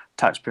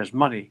taxpayers'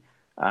 money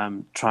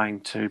trying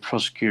to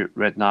prosecute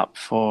Redknapp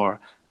for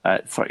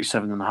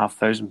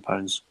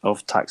 £37,500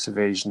 of tax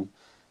evasion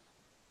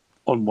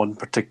on one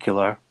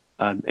particular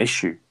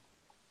issue,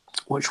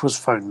 which was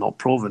found not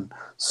proven.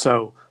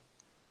 So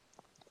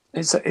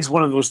it's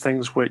one of those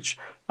things which,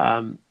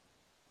 I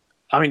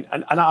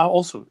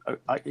also,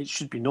 it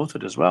should be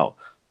noted as well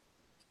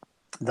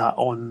that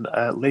on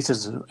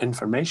latest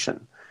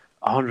information,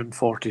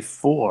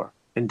 144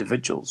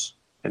 individuals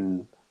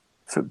in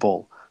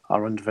football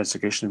are under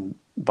investigation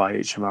by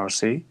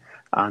HMRC,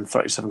 and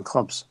 37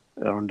 clubs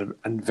are under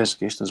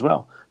investigation as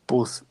well,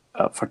 both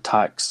for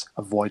tax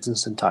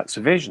avoidance and tax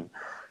evasion.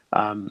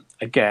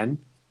 Again,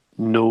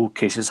 no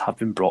cases have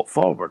been brought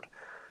forward.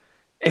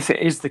 If it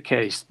is the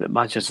case that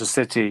Manchester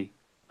City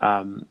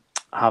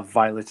have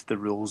violated the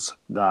rules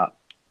that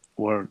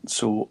were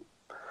so,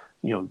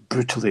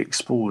 brutally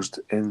exposed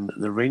in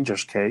the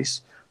Rangers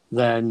case,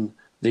 then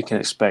they can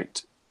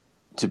expect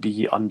to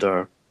be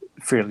under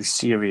fairly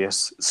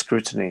serious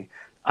scrutiny,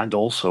 and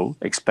also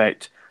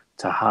expect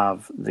to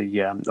have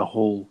the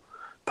whole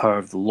power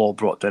of the law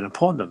brought down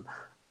upon them.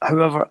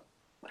 However,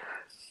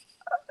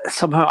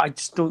 somehow I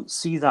just don't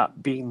see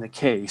that being the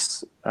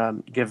case,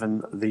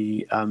 given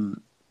the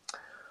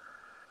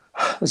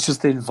it's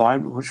just the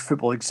environment in which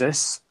football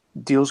exists.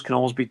 Deals can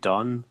always be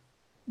done.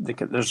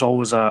 There's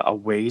always a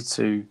way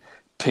to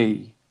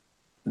pay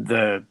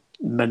the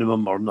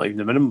minimum, or not even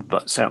the minimum,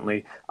 but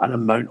certainly an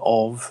amount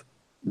of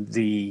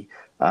the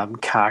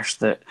cash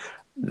that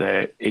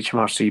the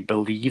HMRC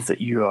believe that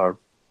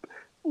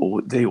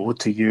they owe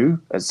to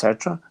you,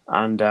 etc.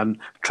 And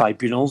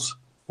tribunals,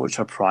 which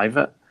are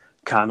private,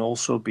 can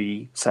also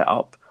be set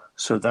up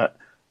so that,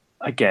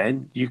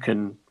 again, you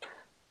can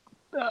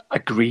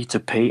agree to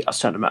pay a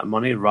certain amount of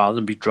money rather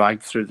than be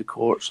dragged through the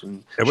courts.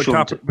 And which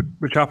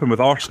happened with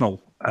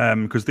Arsenal,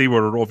 because they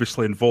were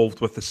obviously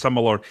involved with the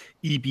similar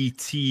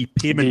EBT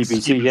payment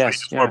scheme,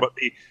 yes, yeah. But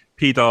they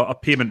paid a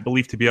payment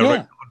believed to be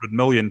around 100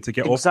 million to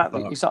get off of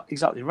that.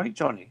 Exactly right,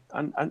 Johnny.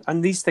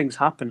 And these things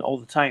happen all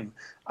the time,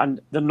 and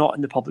they're not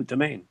in the public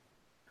domain,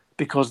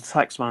 because the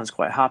taxman is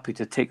quite happy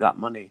to take that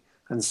money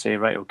and say,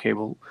 right, okay,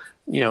 well,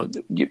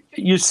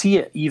 you see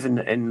it even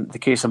in the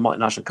case of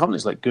multinational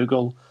companies like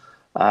Google,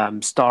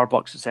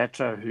 Starbucks,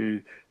 etc.,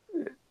 who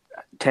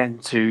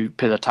tend to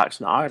pay their tax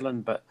in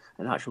Ireland, but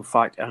in actual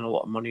fact earn a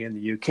lot of money in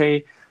the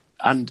UK,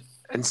 and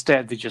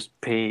instead they just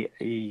pay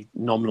a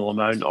nominal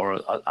amount or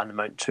an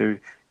amount to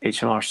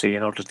HMRC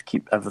in order to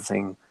keep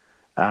everything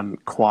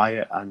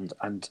quiet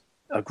and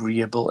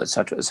agreeable,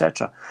 etc.,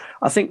 etc.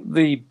 I think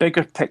the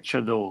bigger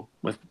picture, though,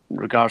 with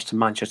regards to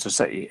Manchester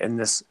City in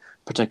this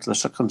particular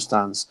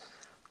circumstance,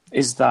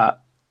 is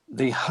that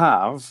they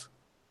have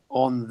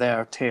on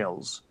their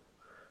tails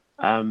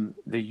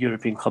the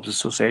European Clubs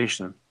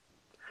Association,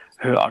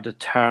 who are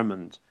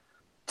determined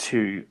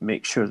to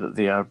make sure that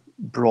they are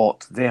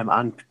brought, them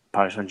and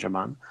Paris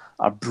Saint-Germain,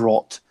 are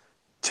brought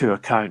to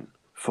account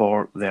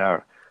for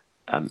their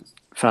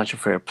financial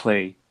fair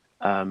play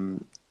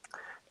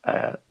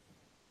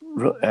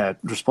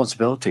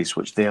responsibilities,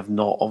 which they have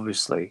not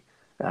obviously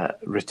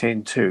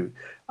retained to.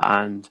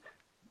 And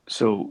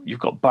so you've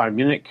got Bayern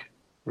Munich,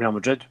 Real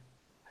Madrid,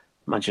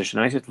 Manchester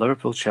United,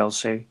 Liverpool,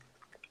 Chelsea,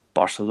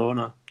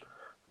 Barcelona,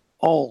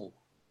 all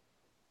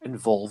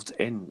involved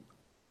in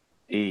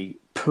a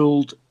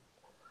pooled,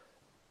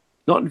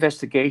 not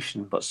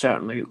investigation, but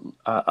certainly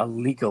a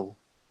legal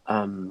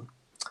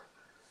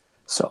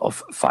sort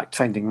of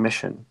fact-finding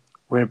mission,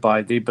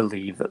 whereby they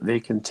believe that they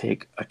can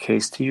take a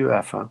case to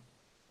UEFA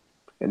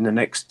in the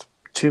next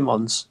 2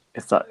 months,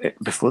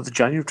 before the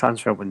January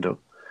transfer window,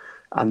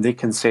 and they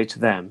can say to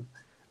them,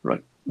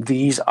 right,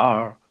 these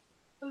are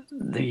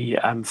the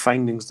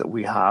findings that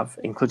we have,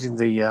 including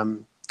the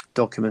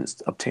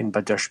documents obtained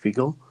by Der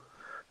Spiegel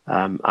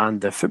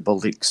and the Football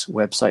Leaks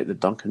website that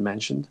Duncan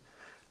mentioned.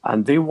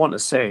 And they want to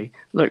say,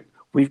 look,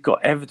 we've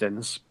got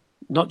evidence,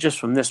 not just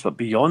from this, but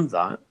beyond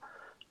that,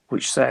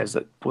 which says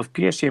that both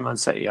PSG and Man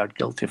City are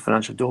guilty of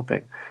financial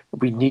doping.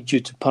 We need you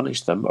to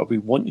punish them, or we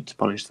want you to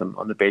punish them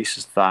on the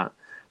basis that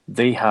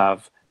they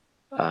have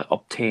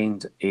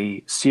obtained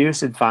a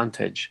serious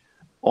advantage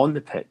on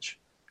the pitch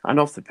and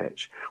off the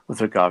pitch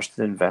with regards to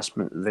the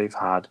investment that they've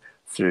had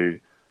through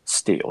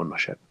state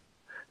ownership.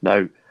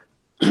 Now,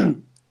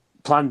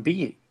 Plan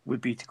B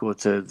would be to go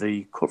to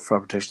the Court for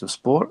Arbitration of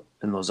Sport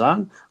in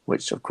Lausanne,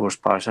 which, of course,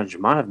 Paris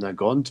Saint-Germain have now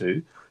gone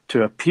to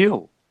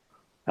appeal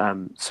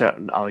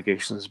certain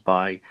allegations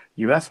by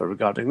UEFA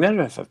regarding their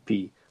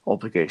FFP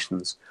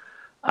obligations.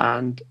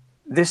 And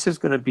this is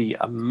going to be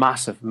a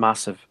massive,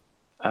 massive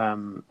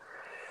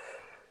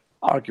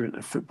argument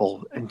in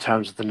football in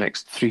terms of the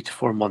next 3 to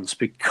 4 months,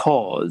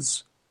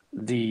 because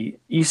the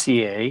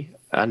ECA,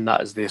 and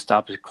that is the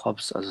established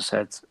clubs, as I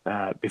said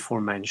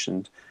before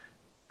mentioned,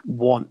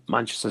 want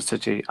Manchester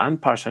City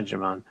and Paris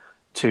Saint-Germain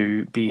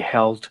to be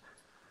held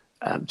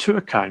to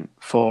account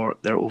for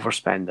their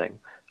overspending.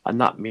 And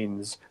that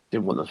means they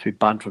want them to be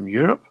banned from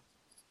Europe,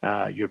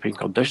 European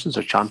competitions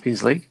or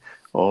Champions League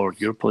or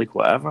Europa League,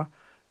 whatever,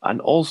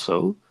 and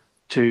also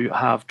to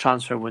have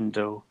transfer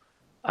window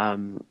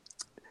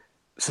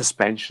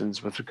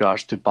suspensions with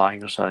regards to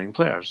buying or selling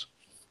players.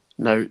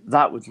 Now,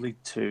 that would lead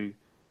to,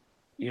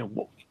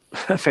 what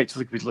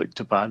effectively we'd look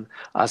to ban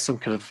as some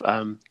kind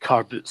of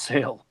car boot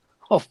sale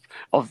of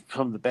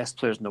some of the best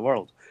players in the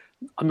world.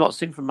 I'm not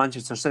saying for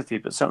Manchester City,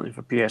 but certainly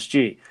for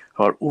PSG,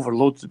 who are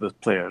overloaded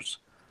with players.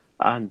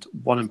 And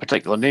one in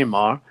particular,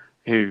 Neymar,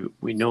 who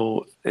we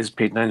know is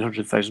paid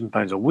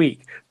 £900,000 a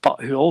week, but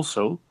who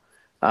also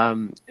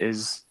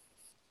is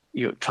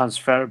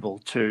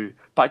transferable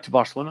back to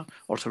Barcelona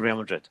or to Real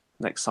Madrid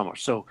next summer.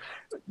 So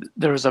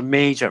there is a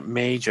major,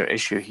 major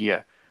issue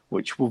here,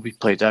 which will be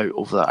played out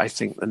over, I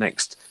think, the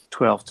next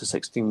 12 to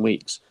 16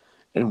 weeks,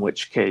 in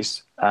which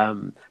case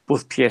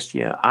both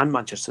PSG and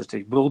Manchester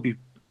City will be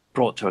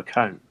brought to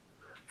account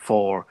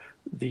for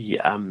the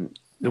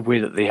way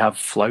that they have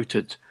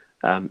flouted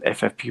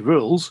FFP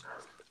rules.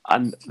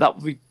 And that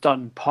will be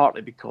done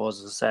partly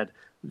because, as I said,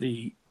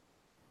 the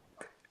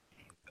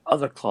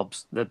other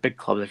clubs, the big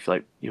clubs, if you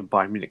like,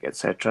 Bayern Munich,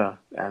 etc.,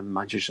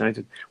 Manchester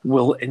United,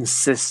 will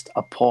insist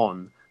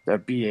upon there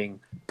being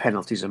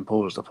penalties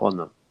imposed upon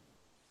them.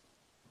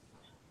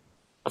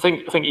 I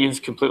think Ian's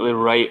completely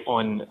right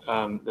on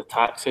the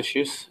tax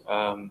issues.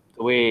 The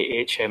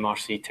way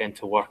HMRC tend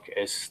to work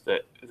is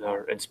that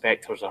their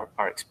inspectors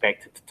are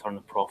expected to turn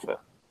a profit.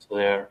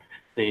 So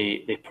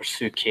they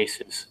pursue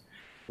cases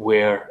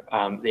where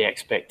the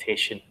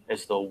expectation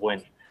is they'll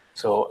win.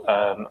 So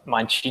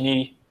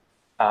Mancini,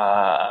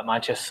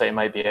 Manchester City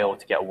might be able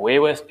to get away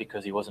with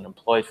because he wasn't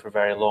employed for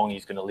very long.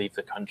 He's going to leave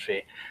the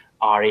country.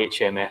 Are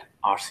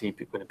HMRC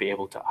going to be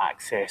able to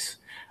access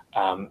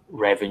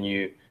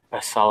revenue,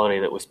 a salary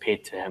that was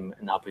paid to him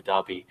in Abu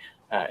Dhabi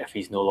if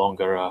he's no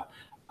longer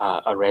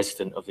a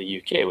resident of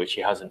the UK, which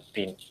he hasn't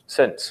been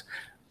since?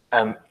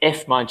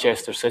 If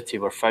Manchester City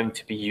were found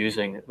to be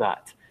using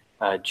that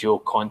dual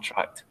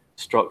contract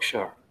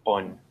structure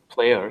on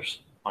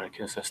players on a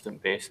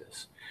consistent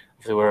basis,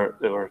 if they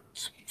were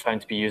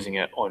found to be using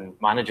it on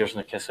managers on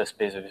a consistent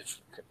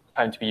basis,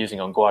 found to be using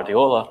it on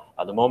Guardiola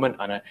at the moment,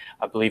 and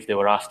I believe they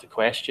were asked a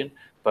question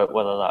about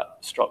whether that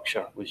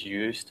structure was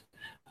used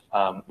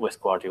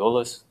with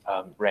Guardiola's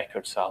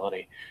record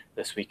salary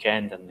this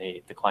weekend, and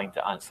they declined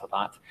to answer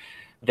that,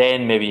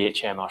 then maybe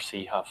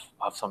HMRC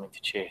have something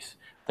to chase.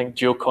 I think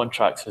dual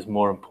contracts is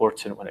more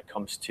important when it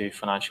comes to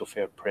financial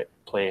fair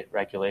play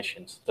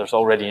regulations. There's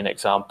already an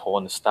example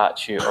on the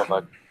statute of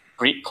a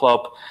Greek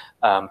club,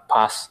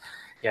 PAS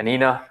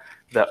Giannina,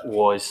 that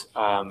was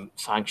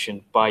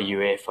sanctioned by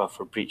UEFA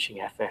for breaching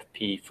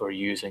FFP for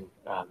using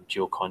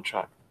dual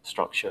contract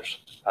structures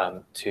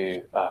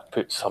to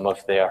put some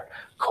of their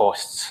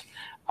costs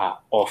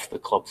off the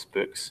club's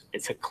books.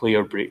 It's a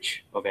clear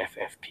breach of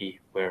FFP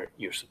where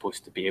you're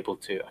supposed to be able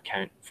to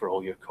account for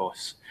all your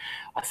costs.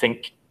 I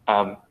think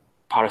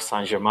Paris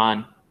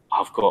Saint-Germain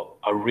have got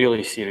a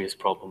really serious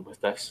problem with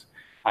this.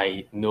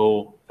 I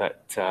know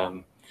that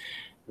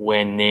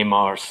when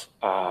Neymar's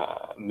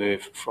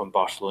move from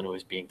Barcelona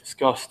was being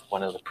discussed,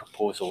 one of the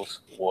proposals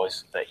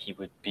was that he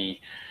would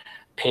be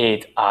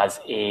paid as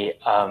a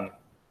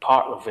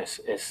part of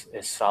his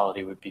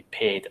salary would be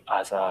paid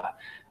as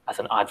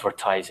an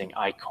advertising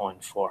icon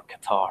for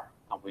Qatar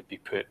and would be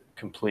put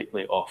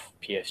completely off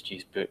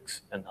PSG's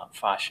books in that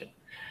fashion.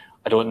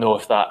 I don't know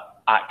if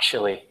that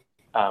actually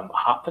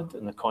happened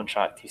in the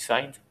contract he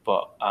signed,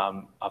 but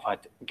I've had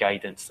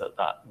guidance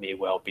that may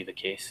well be the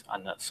case,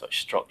 and that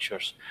such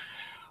structures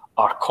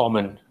are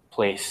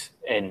commonplace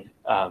in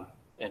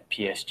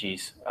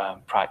PSG's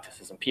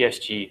practices. And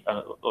PSG,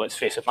 let's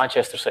face it,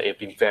 Manchester City have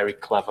been very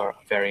clever,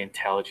 very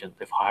intelligent.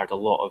 They've hired a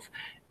lot of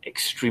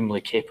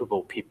extremely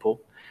capable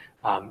people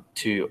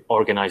to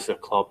organise their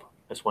club.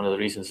 It's one of the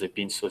reasons they've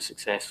been so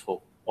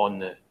successful on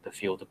the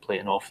field of play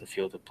and off the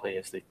field of play,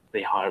 is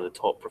they hire the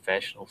top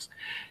professionals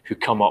who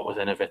come up with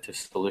innovative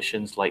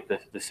solutions like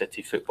the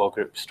City Football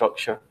Group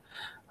structure.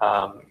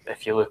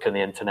 If you look on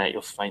the internet,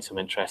 you'll find some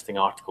interesting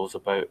articles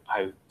about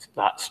how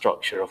that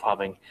structure of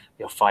having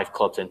 5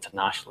 clubs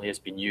internationally has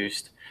been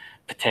used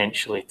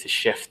potentially to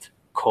shift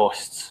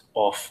costs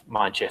off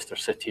Manchester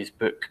City's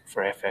book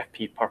for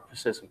FFP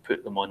purposes and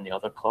put them on the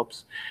other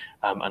clubs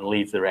and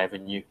leave the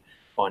revenue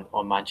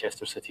on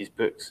Manchester City's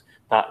books.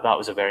 That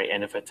was a very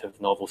innovative,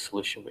 novel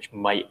solution which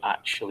might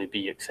actually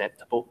be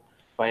acceptable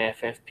by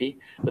FFP.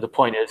 But the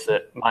point is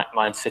that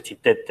Man City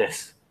did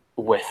this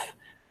with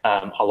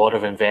a lot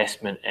of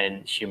investment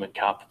in human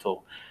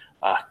capital.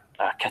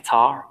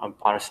 Qatar and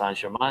Paris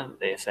Saint-Germain,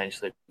 they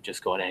essentially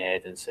just gone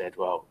ahead and said,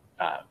 well,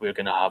 we're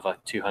going to have a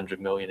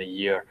 200 million a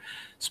year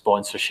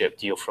sponsorship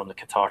deal from the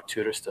Qatar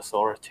Tourist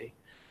Authority.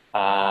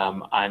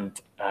 And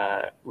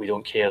we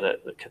don't care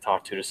that the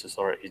Qatar Tourist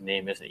Authority's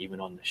name isn't even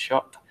on the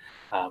shirt.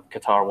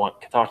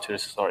 Qatar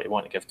Tourist Authority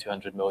want to give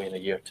 200 million a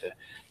year to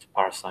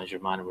Paris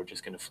Saint-Germain, and we're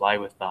just going to fly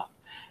with that.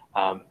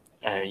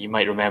 You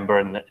might remember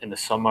in the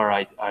summer,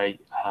 I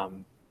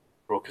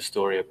broke a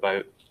story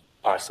about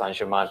Paris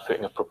Saint-Germain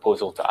putting a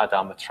proposal to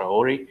Adama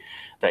Traore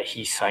that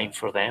he signed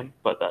for them,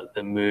 but that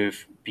the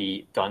move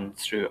be done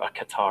through a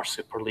Qatar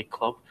Super League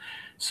club.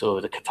 So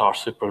the Qatar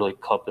Super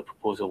League club, the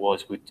proposal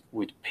was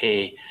would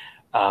pay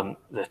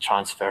the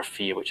transfer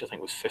fee, which I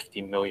think was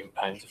 £15 million,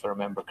 if I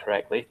remember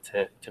correctly,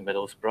 to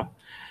Middlesbrough,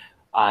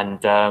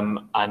 and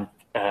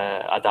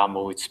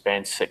Adama would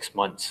spend 6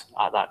 months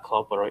at that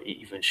club or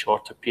even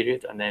shorter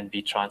period, and then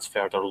be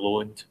transferred or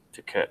loaned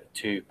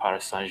to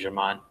Paris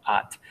Saint-Germain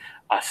at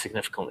a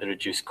significantly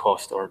reduced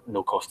cost or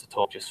no cost at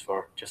all,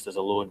 just as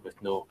a loan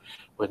with no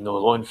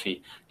loan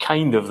fee.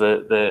 Kind of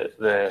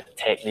the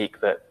technique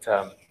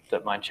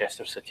that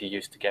Manchester City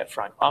used to get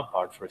Frank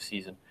Lampard for a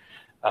season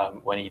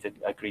when he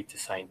agreed to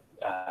sign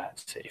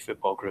City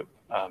Football Group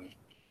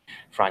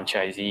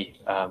franchisee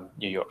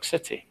New York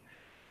City.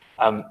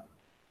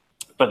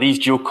 But these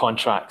dual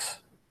contracts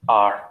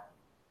are,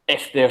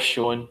 if they're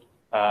shown,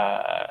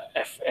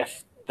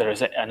 if there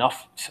is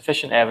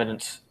sufficient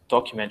evidence,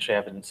 documentary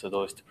evidence of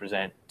those to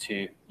present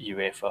to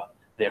UEFA,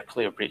 they're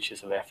clear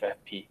breaches of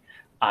FFP,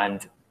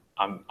 and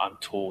I'm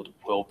told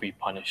will be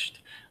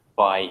punished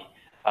by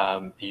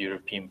the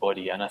European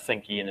body. And I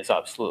think Ian is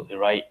absolutely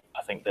right.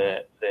 I think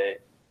the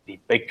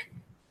big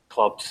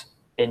clubs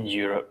in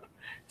Europe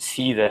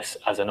see this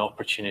as an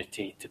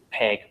opportunity to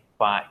peg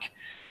back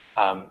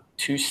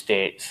two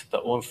states that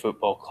own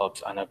football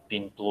clubs and have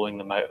been blowing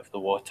them out of the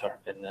water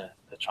in the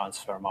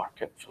transfer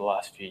market for the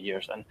last few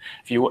years. And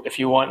if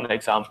you want an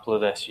example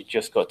of this, you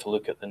just got to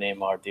look at the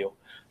Neymar deal,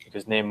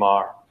 because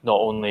Neymar, not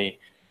only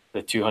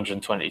the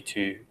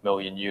 222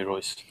 million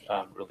euros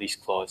release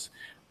clause,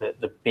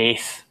 the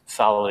base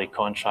salary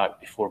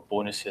contract before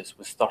bonuses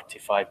was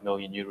 35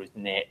 million euros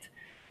net,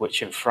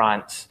 which in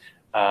France,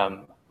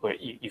 where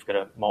you've got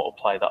to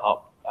multiply that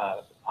up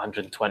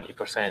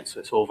 120%, so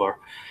it's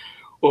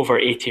over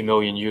 80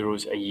 million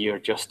euros a year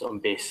just on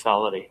base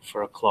salary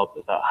for a club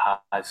that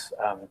has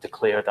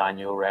declared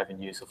annual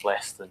revenues of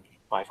less than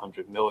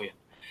 500 million.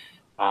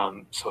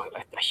 So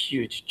a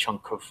huge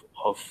chunk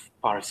of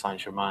Paris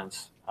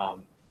Saint-Germain's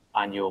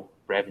annual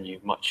revenue,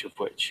 much of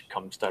which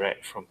comes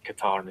direct from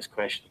Qatar and is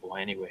questionable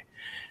anyway.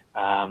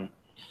 And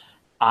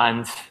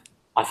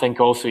I think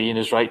also Ian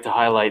is right to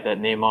highlight that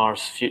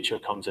Neymar's future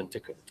comes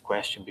into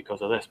question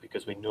because of this,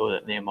 because we know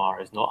that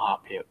Neymar is not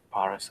happy at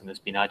Paris and has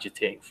been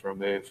agitating for a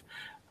move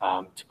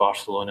to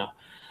Barcelona,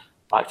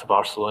 back to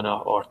Barcelona,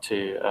 or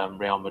to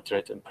Real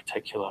Madrid in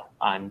particular.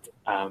 And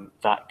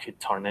that could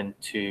turn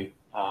into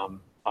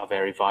a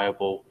very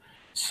viable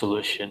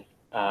solution,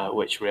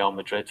 which Real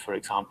Madrid, for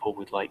example,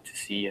 would like to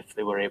see if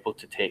they were able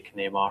to take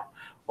Neymar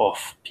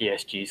off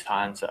PSG's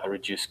hands at a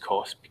reduced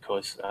cost,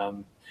 because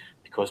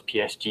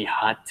PSG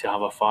had to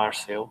have a fire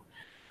sale,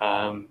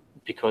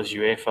 because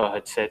UEFA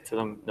had said to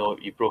them, no,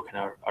 you've broken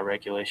our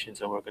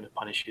regulations and we're going to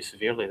punish you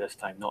severely this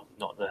time, not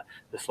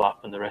the slap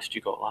on the wrist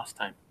you got last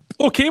time.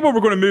 Okay, well, we're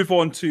going to move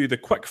on to the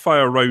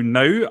quickfire round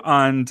now,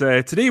 and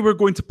today we're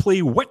going to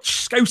play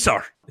Which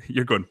Scouser?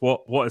 You're going,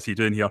 what is he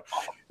doing here?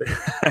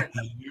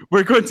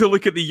 We're going to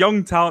look at the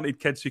young, talented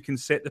kids who can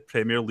set the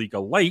Premier League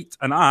alight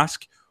and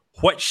ask,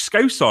 which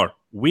Scouser,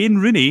 Wayne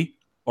Rooney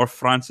or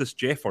Francis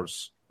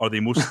Jeffers, are they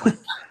most like?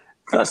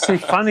 Let's say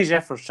Franny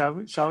Jeffers,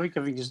 shall we?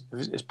 Give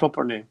his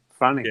proper name,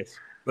 Franny. Yes,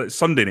 that's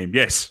Sunday name,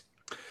 yes.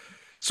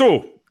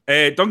 So,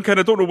 Duncan,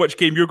 I don't know which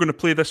game you're going to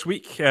play this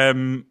week.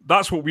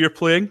 That's what we're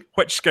playing,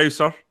 which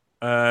Scouser.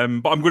 But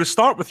I'm going to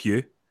start with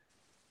you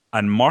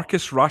and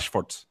Marcus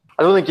Rashford.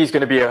 I don't think he's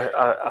going to be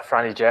a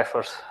Franny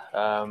Jeffers,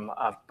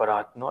 but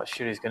I'm not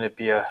sure he's going to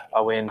be a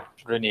Wayne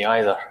Rooney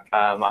either.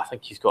 I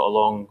think he's got a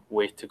long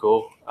way to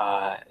go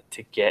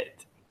to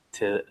get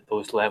to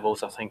those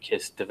levels. I think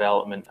his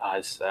development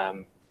has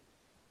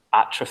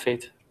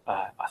atrophied.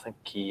 I think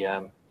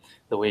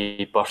the way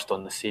he burst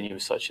on the scene, he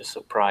was such a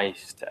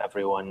surprise to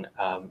everyone.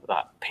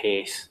 That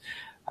pace,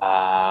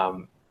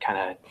 kind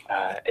of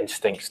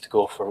instincts to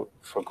go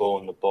for goal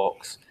in the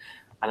box,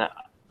 and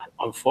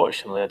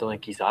unfortunately, I don't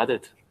think he's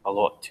added a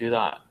lot to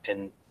that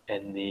in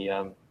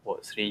the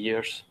 3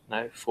 years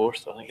now,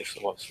 fourth. I think it's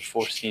the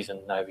fourth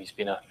season now. He's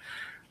been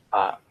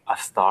a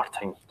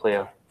starting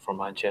player for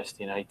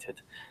Manchester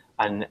United,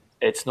 and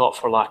it's not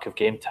for lack of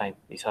game time.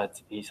 He's had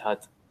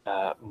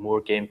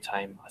more game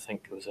time. I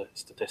think it was a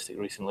statistic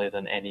recently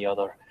than any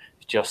other.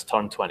 He's just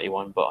turned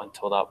 21, but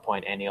until that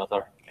point, any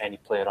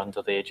player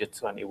under the age of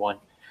 21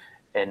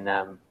 in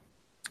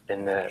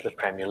the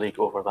Premier League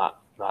over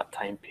that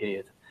time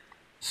period.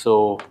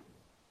 So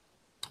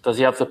Does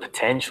he have the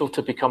potential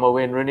to become a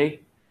Wayne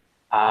Rooney?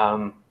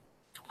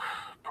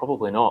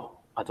 Probably not.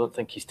 I don't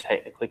think he's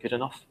technically good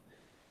enough.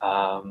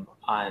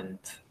 And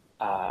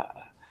I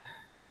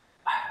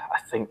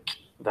think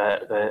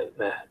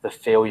the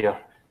failure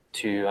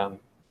to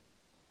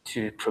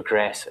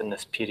progress in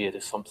this period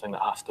is something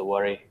that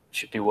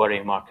should be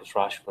worrying Marcus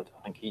Rashford.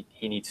 I think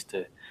he needs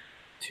to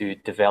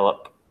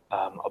develop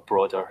a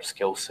broader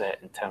skill set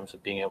in terms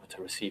of being able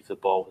to receive the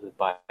ball with his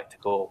back to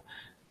goal,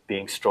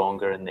 being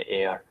stronger in the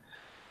air,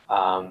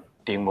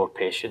 being more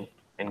patient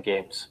in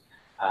games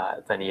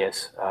than he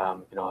is.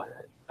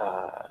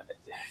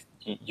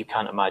 You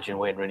can't imagine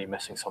Wayne Rooney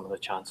missing some of the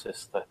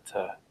chances that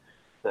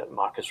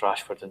Marcus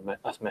Rashford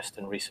has missed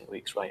in recent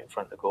weeks right in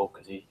front of goal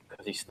because he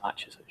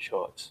snatches at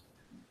shots.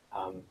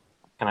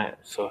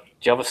 So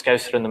do you have a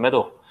Scouser in the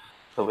middle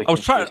that we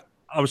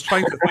I was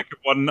trying to think of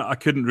one. I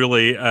couldn't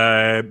really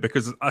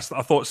because I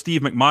thought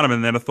Steve McManaman,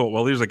 and then I thought,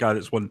 well, there's a guy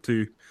that's won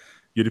 2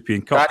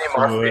 European Cups. Danny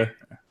Murphy.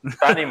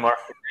 Danny Murphy,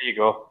 there you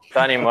go.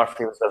 Danny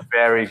Murphy was a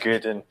very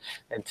good and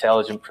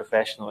intelligent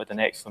professional with an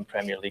excellent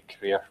Premier League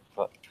career.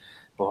 But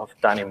we'll have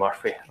Danny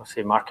Murphy. I'll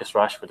say Marcus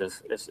Rashford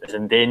is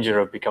in danger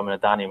of becoming a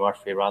Danny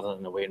Murphy rather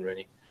than a Wayne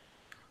Rooney.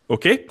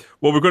 Okay,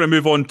 well, we're going to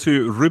move on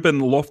to Ruben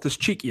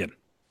Loftus-Cheek.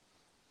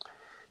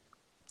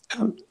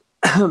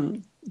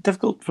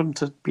 Difficult for him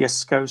to be a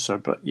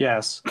Scouser, but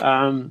yes.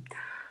 I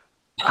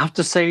have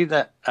to say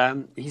that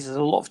he has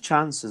a lot of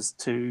chances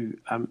to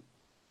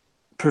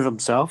prove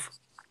himself.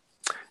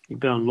 He'd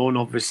been on loan,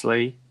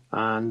 obviously,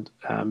 and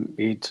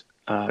he'd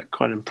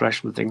quite an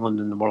impression with England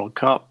in the World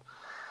Cup.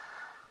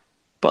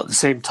 But at the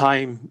same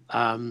time,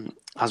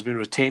 has been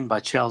retained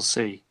by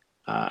Chelsea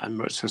and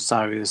Maurizio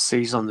Sarri this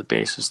season on the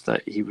basis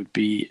that he would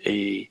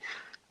be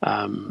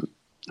a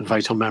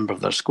vital member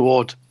of their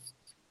squad.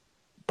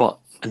 But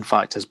in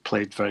fact, has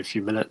played very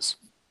few minutes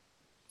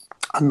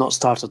and not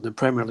started in the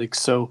Premier League.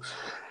 So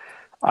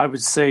I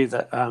would say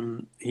that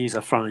he's a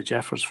Franny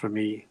Jeffers for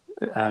me,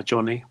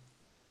 Johnny.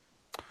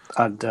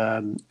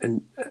 And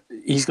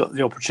he's got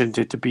the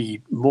opportunity to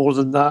be more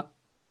than that,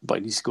 but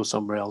he needs to go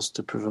somewhere else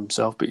to prove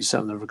himself. But he's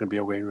certainly never going to be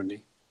a Wayne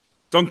Rooney.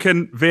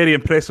 Duncan, very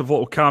impressive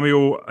little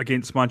cameo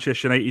against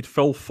Manchester United.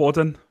 Phil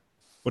Foden,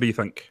 what do you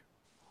think?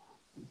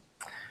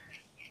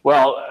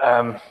 Well,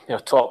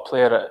 top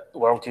player at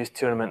World Youth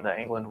Tournament that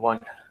England won.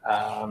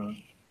 I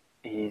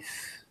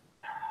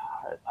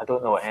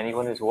don't know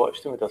anyone who's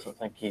watched him who doesn't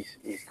think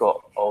he's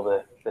got all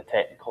the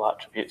technical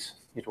attributes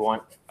you'd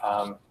want.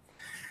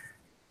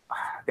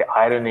 The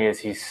irony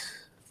is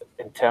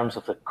in terms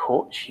of the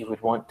coach you would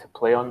want to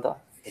play under,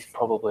 he's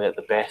probably at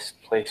the best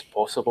place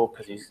possible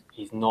because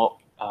he's not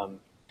a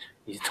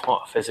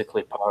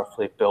physically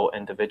powerfully built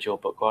individual,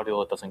 but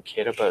Guardiola doesn't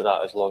care about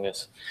that as long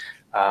as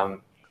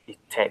you're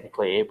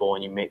technically able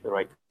and you make the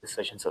right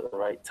decisions at the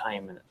right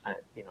time. And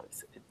you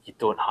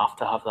don't have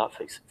to have that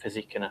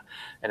physique in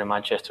a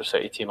Manchester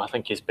City team. I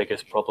think his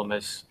biggest problem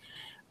is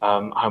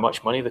how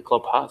much money the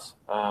club has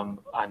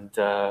and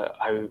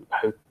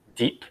how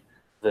deep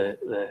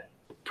the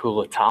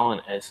pool of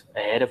talent is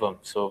ahead of him.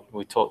 So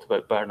we talked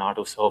about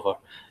Bernardo Silva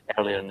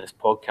earlier in this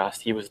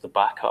podcast. He was the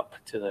backup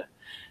to the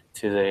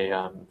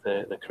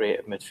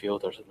creative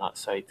midfielders on that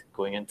side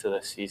going into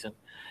this season.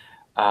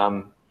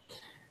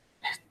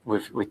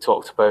 We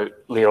talked about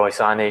Leroy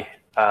Sané,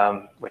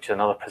 which is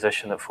another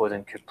position that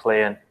Foden could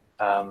play in.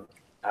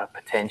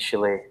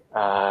 Potentially,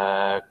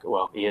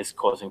 he is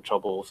causing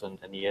troubles and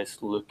he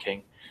is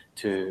looking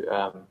to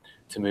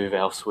move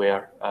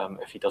elsewhere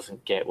if he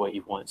doesn't get what he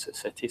wants at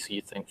City. So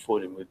you'd think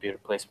Foden would be a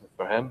replacement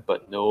for him,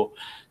 but no,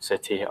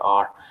 City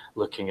are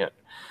looking at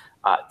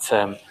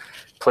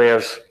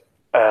players,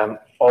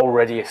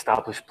 already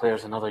established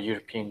players in other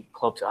European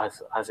clubs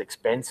as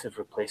expensive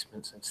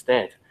replacements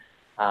instead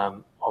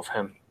of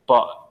him.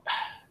 But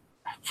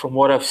from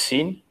what I've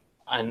seen,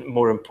 and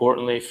more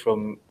importantly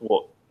from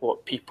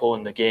what people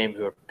in the game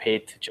who are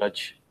paid to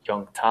judge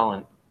young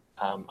talent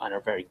and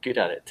are very good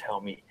at it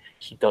tell me,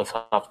 he does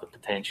have the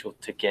potential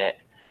to get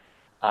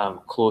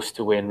close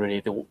to Wayne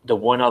Rooney. The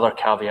one other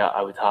caveat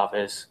I would have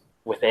is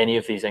with any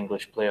of these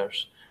English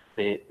players,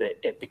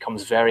 it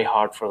becomes very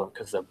hard for them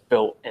because they're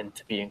built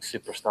into being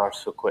superstars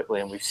so quickly.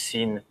 And we've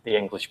seen the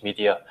English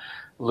media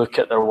look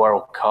at their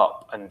World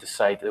Cup and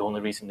decide the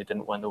only reason they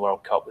didn't win the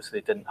World Cup was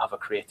they didn't have a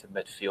creative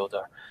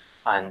midfielder,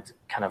 and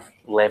kind of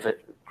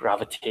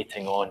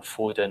gravitating on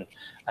Foden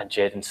and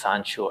Jadon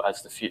Sancho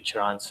as the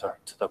future answer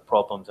to their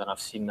problems. And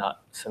I've seen that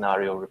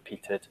scenario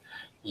repeated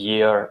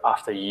year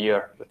after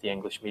year with the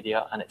English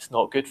media, and it's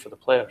not good for the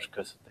players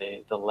because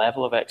the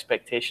level of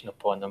expectation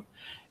upon them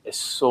is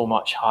so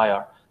much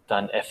higher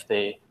than if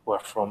they were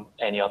from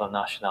any other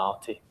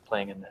nationality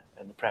playing in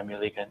the Premier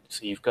League. And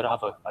so you've got to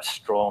have a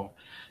strong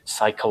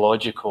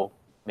psychological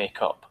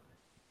makeup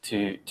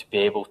to be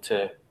able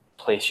to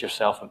place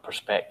yourself in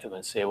perspective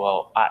and say,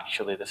 well,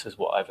 actually, this is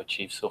what I've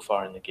achieved so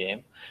far in the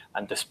game.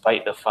 And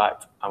despite the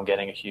fact I'm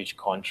getting a huge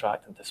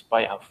contract, and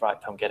despite the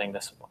fact I'm getting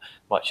this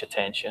much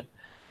attention,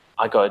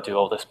 I got to do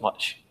all this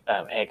much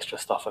extra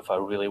stuff if I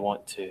really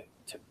want to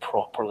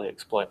properly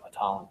exploit my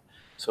talent.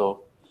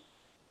 So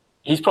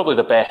he's probably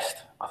the best,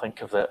 I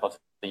think, of the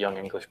young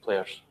English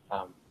players,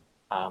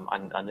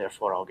 and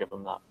therefore I'll give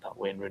him that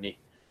Wayne Rooney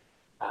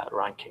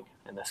ranking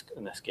in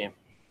this game.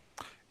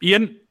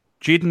 Ian,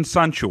 Jadon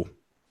Sancho,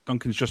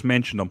 Duncan's just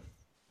mentioned him.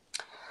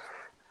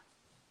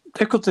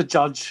 Difficult to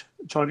judge,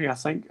 Johnny, I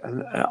think,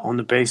 on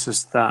the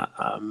basis that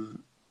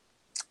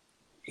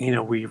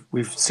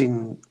we've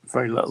seen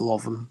very little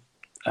of him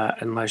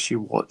unless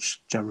you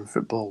watch German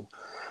football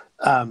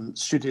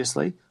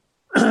studiously.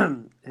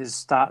 His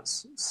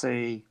stats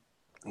say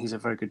he's a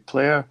very good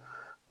player.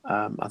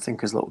 I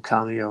think his little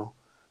cameo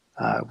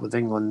with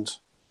England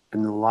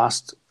in the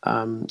last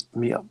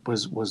meetup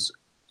was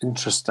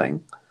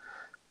interesting,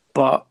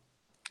 but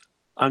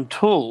I'm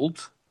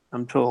told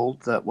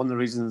that one of the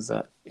reasons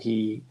that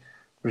he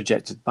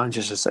rejected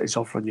Manchester City's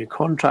offer of a new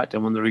contract,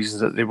 and one of the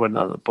reasons that they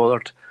weren't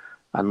bothered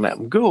and let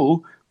him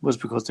go, was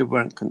because they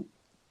weren't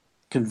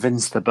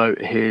convinced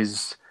about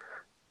his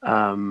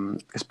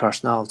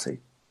personality.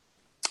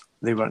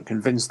 They weren't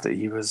convinced that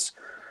he was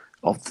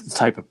of the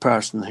type of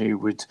person who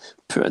would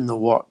put in the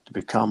work to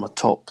become a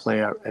top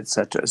player,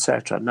 etc.,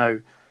 etc. Now,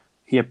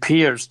 he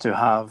appears to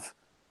have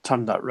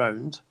turned that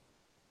round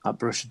at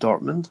Borussia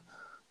Dortmund,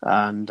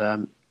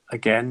 and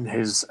again,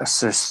 his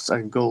assists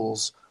and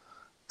goals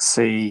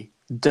say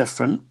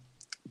different,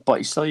 but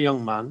he's still a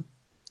young man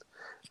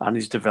and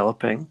he's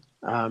developing.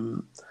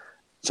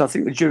 So I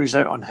think the jury's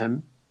out on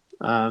him,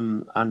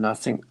 and I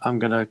think I'm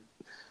going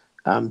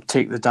to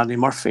take the Danny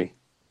Murphy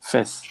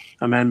Fifth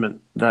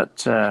Amendment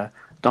that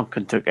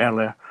Duncan took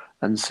earlier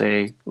and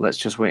say, let's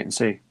just wait and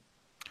see.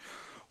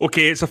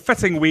 Okay, it's a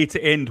fitting way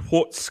to end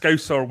What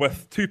Scouser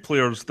with two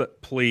players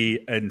that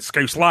play in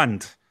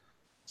Scousland.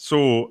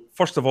 So,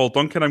 first of all,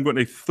 Duncan, I'm going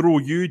to throw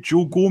you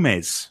Joe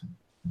Gomez.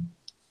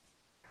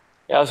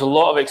 Yeah, there's a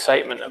lot of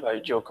excitement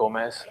about Joe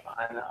Gomez,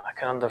 and I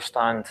can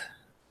understand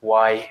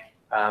why,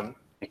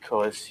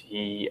 because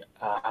he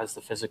has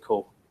the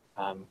physical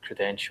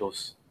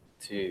credentials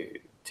to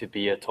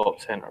be a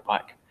top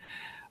centre-back.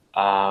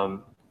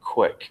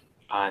 Quick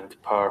and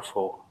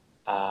powerful,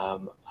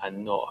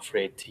 and not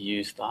afraid to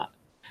use that.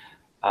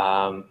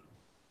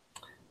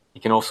 He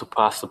can also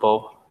pass the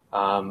ball,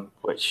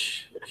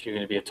 which, if you're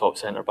going to be a top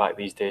centre-back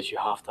these days, you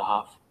have to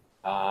have.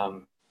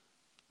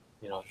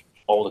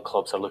 All the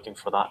clubs are looking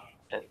for that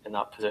in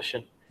that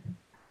position.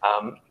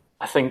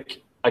 I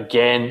think,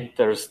 again,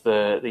 there's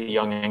the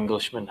young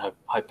Englishman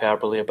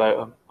hyperbole about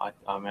him.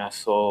 I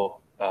saw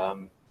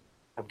him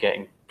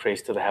getting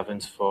praise to the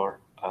heavens for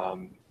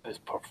his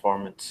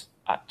performance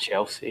at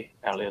Chelsea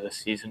earlier this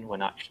season,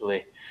 when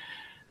actually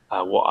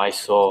what I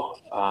saw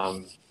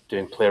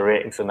doing player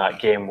ratings in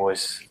that game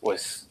was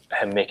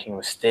him making a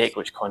mistake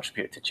which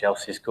contributed to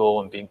Chelsea's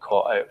goal and being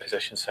caught out of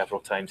position several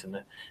times in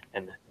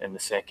the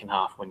second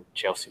half, when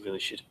Chelsea really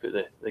should have put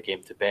the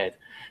game to bed.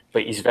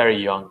 But he's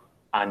very young,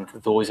 and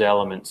those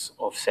elements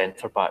of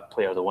centre-back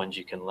play are the ones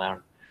you can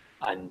learn,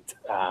 and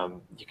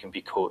you can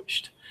be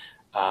coached.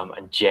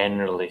 And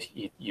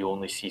generally, you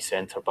only see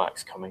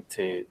centre-backs coming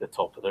to the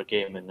top of their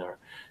game in their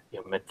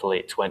mid to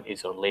late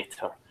 20s or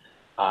later.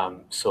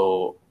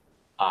 So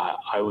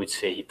I would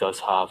say he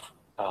does have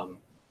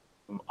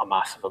a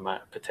massive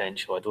amount of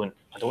potential.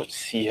 I don't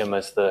see him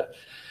as I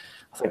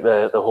think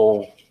the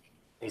whole,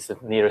 he's the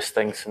nearest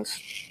thing since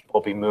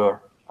Bobby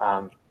Moore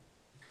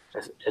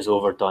is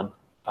overdone.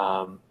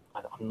 I'm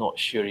not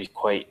sure he's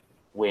quite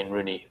Wayne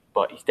Rooney,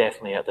 but he's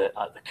definitely at the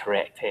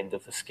correct end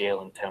of the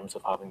scale in terms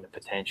of having the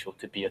potential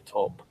to be a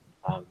top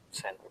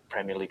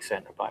Premier League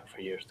centre-back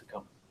for years to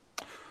come.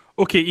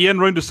 Okay, Ian,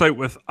 round us out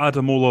with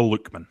Ademola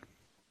Lookman.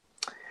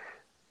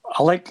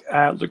 I like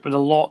Lookman a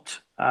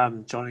lot,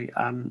 Johnny.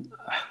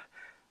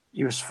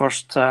 He was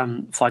first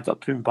flagged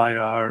up to me by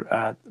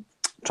our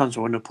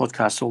Transfer Window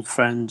podcast old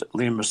friend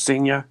Liam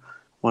Senior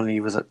when he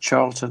was at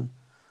Charlton.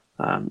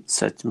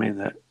 Said to me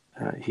that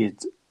he had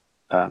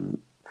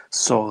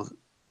saw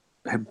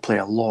him play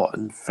a lot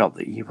and felt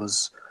that he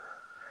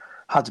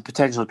had the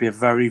potential to be a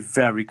very,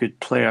 very good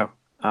player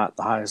at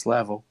the highest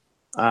level.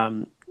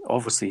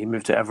 Obviously, he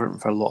moved to Everton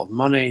for a lot of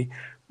money.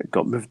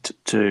 Got moved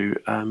to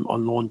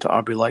on loan to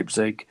RB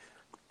Leipzig,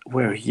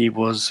 where he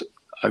was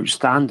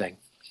outstanding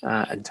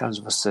in terms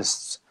of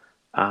assists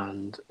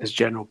and his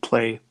general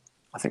play.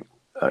 I think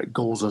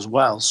goals as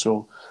well.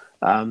 So,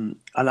 and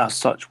as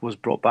such, was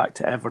brought back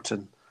to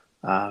Everton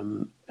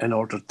in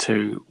order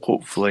to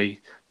hopefully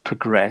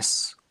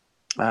progress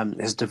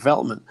his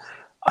development.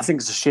 I think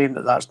it's a shame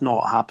that that's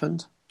not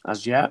happened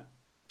as yet.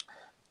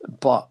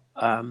 But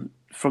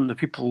from the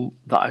people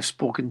that I've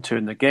spoken to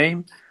in the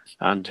game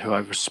and who I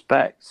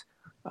respect,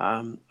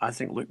 I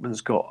think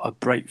Lookman's got a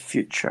bright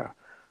future.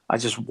 I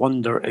just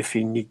wonder if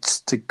he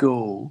needs to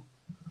go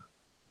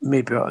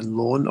maybe on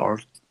loan or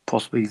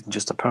possibly even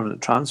just a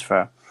permanent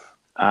transfer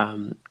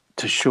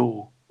to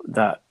show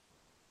that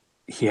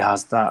he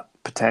has that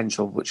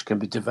potential which can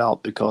be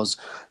developed, because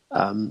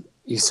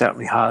he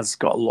certainly has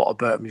got a lot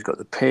about him. He's got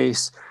the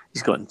pace,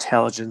 he's got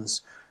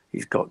intelligence,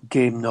 he's got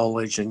game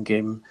knowledge and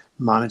game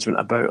management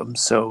about him.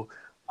 So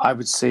I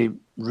would say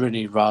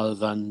Rooney rather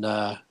than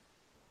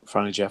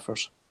Franny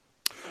Jeffers.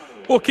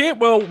 Okay,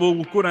 well,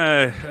 we're going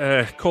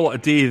to call it a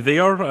day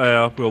there.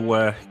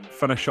 We'll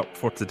finish up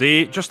for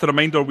today. Just a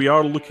reminder, we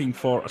are looking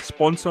for a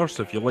sponsor,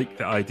 so if you like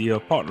the idea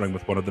of partnering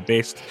with one of the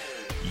best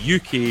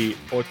UK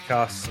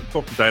podcasts and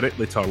talking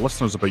directly to our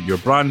listeners about your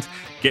brand,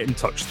 get in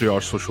touch through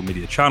our social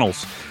media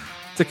channels.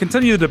 To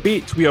continue the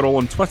debate, we are all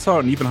on Twitter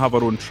and even have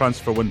our own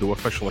Transfer Window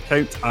official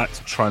account at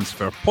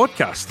Transfer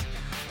Podcast.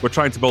 We're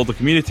trying to build a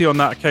community on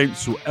that account,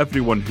 so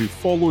everyone who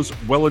follows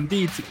will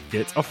indeed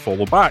get a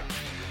follow back.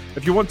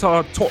 If you want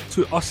to talk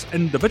to us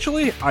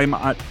individually, I'm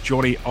at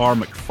Johnny R.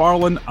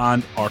 McFarlane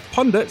and our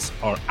pundits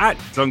are at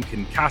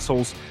Duncan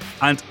Castles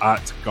and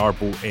at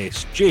Garbo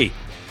SJ.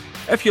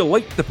 If you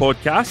like the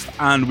podcast,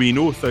 and we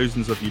know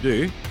thousands of you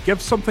do,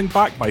 give something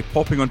back by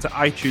popping onto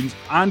iTunes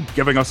and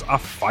giving us a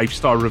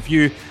 5-star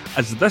review,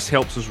 as this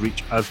helps us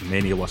reach as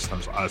many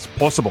listeners as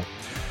possible.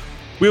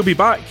 We'll be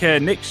back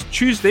next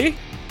Tuesday.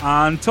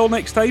 Until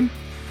next time,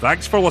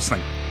 thanks for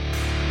listening.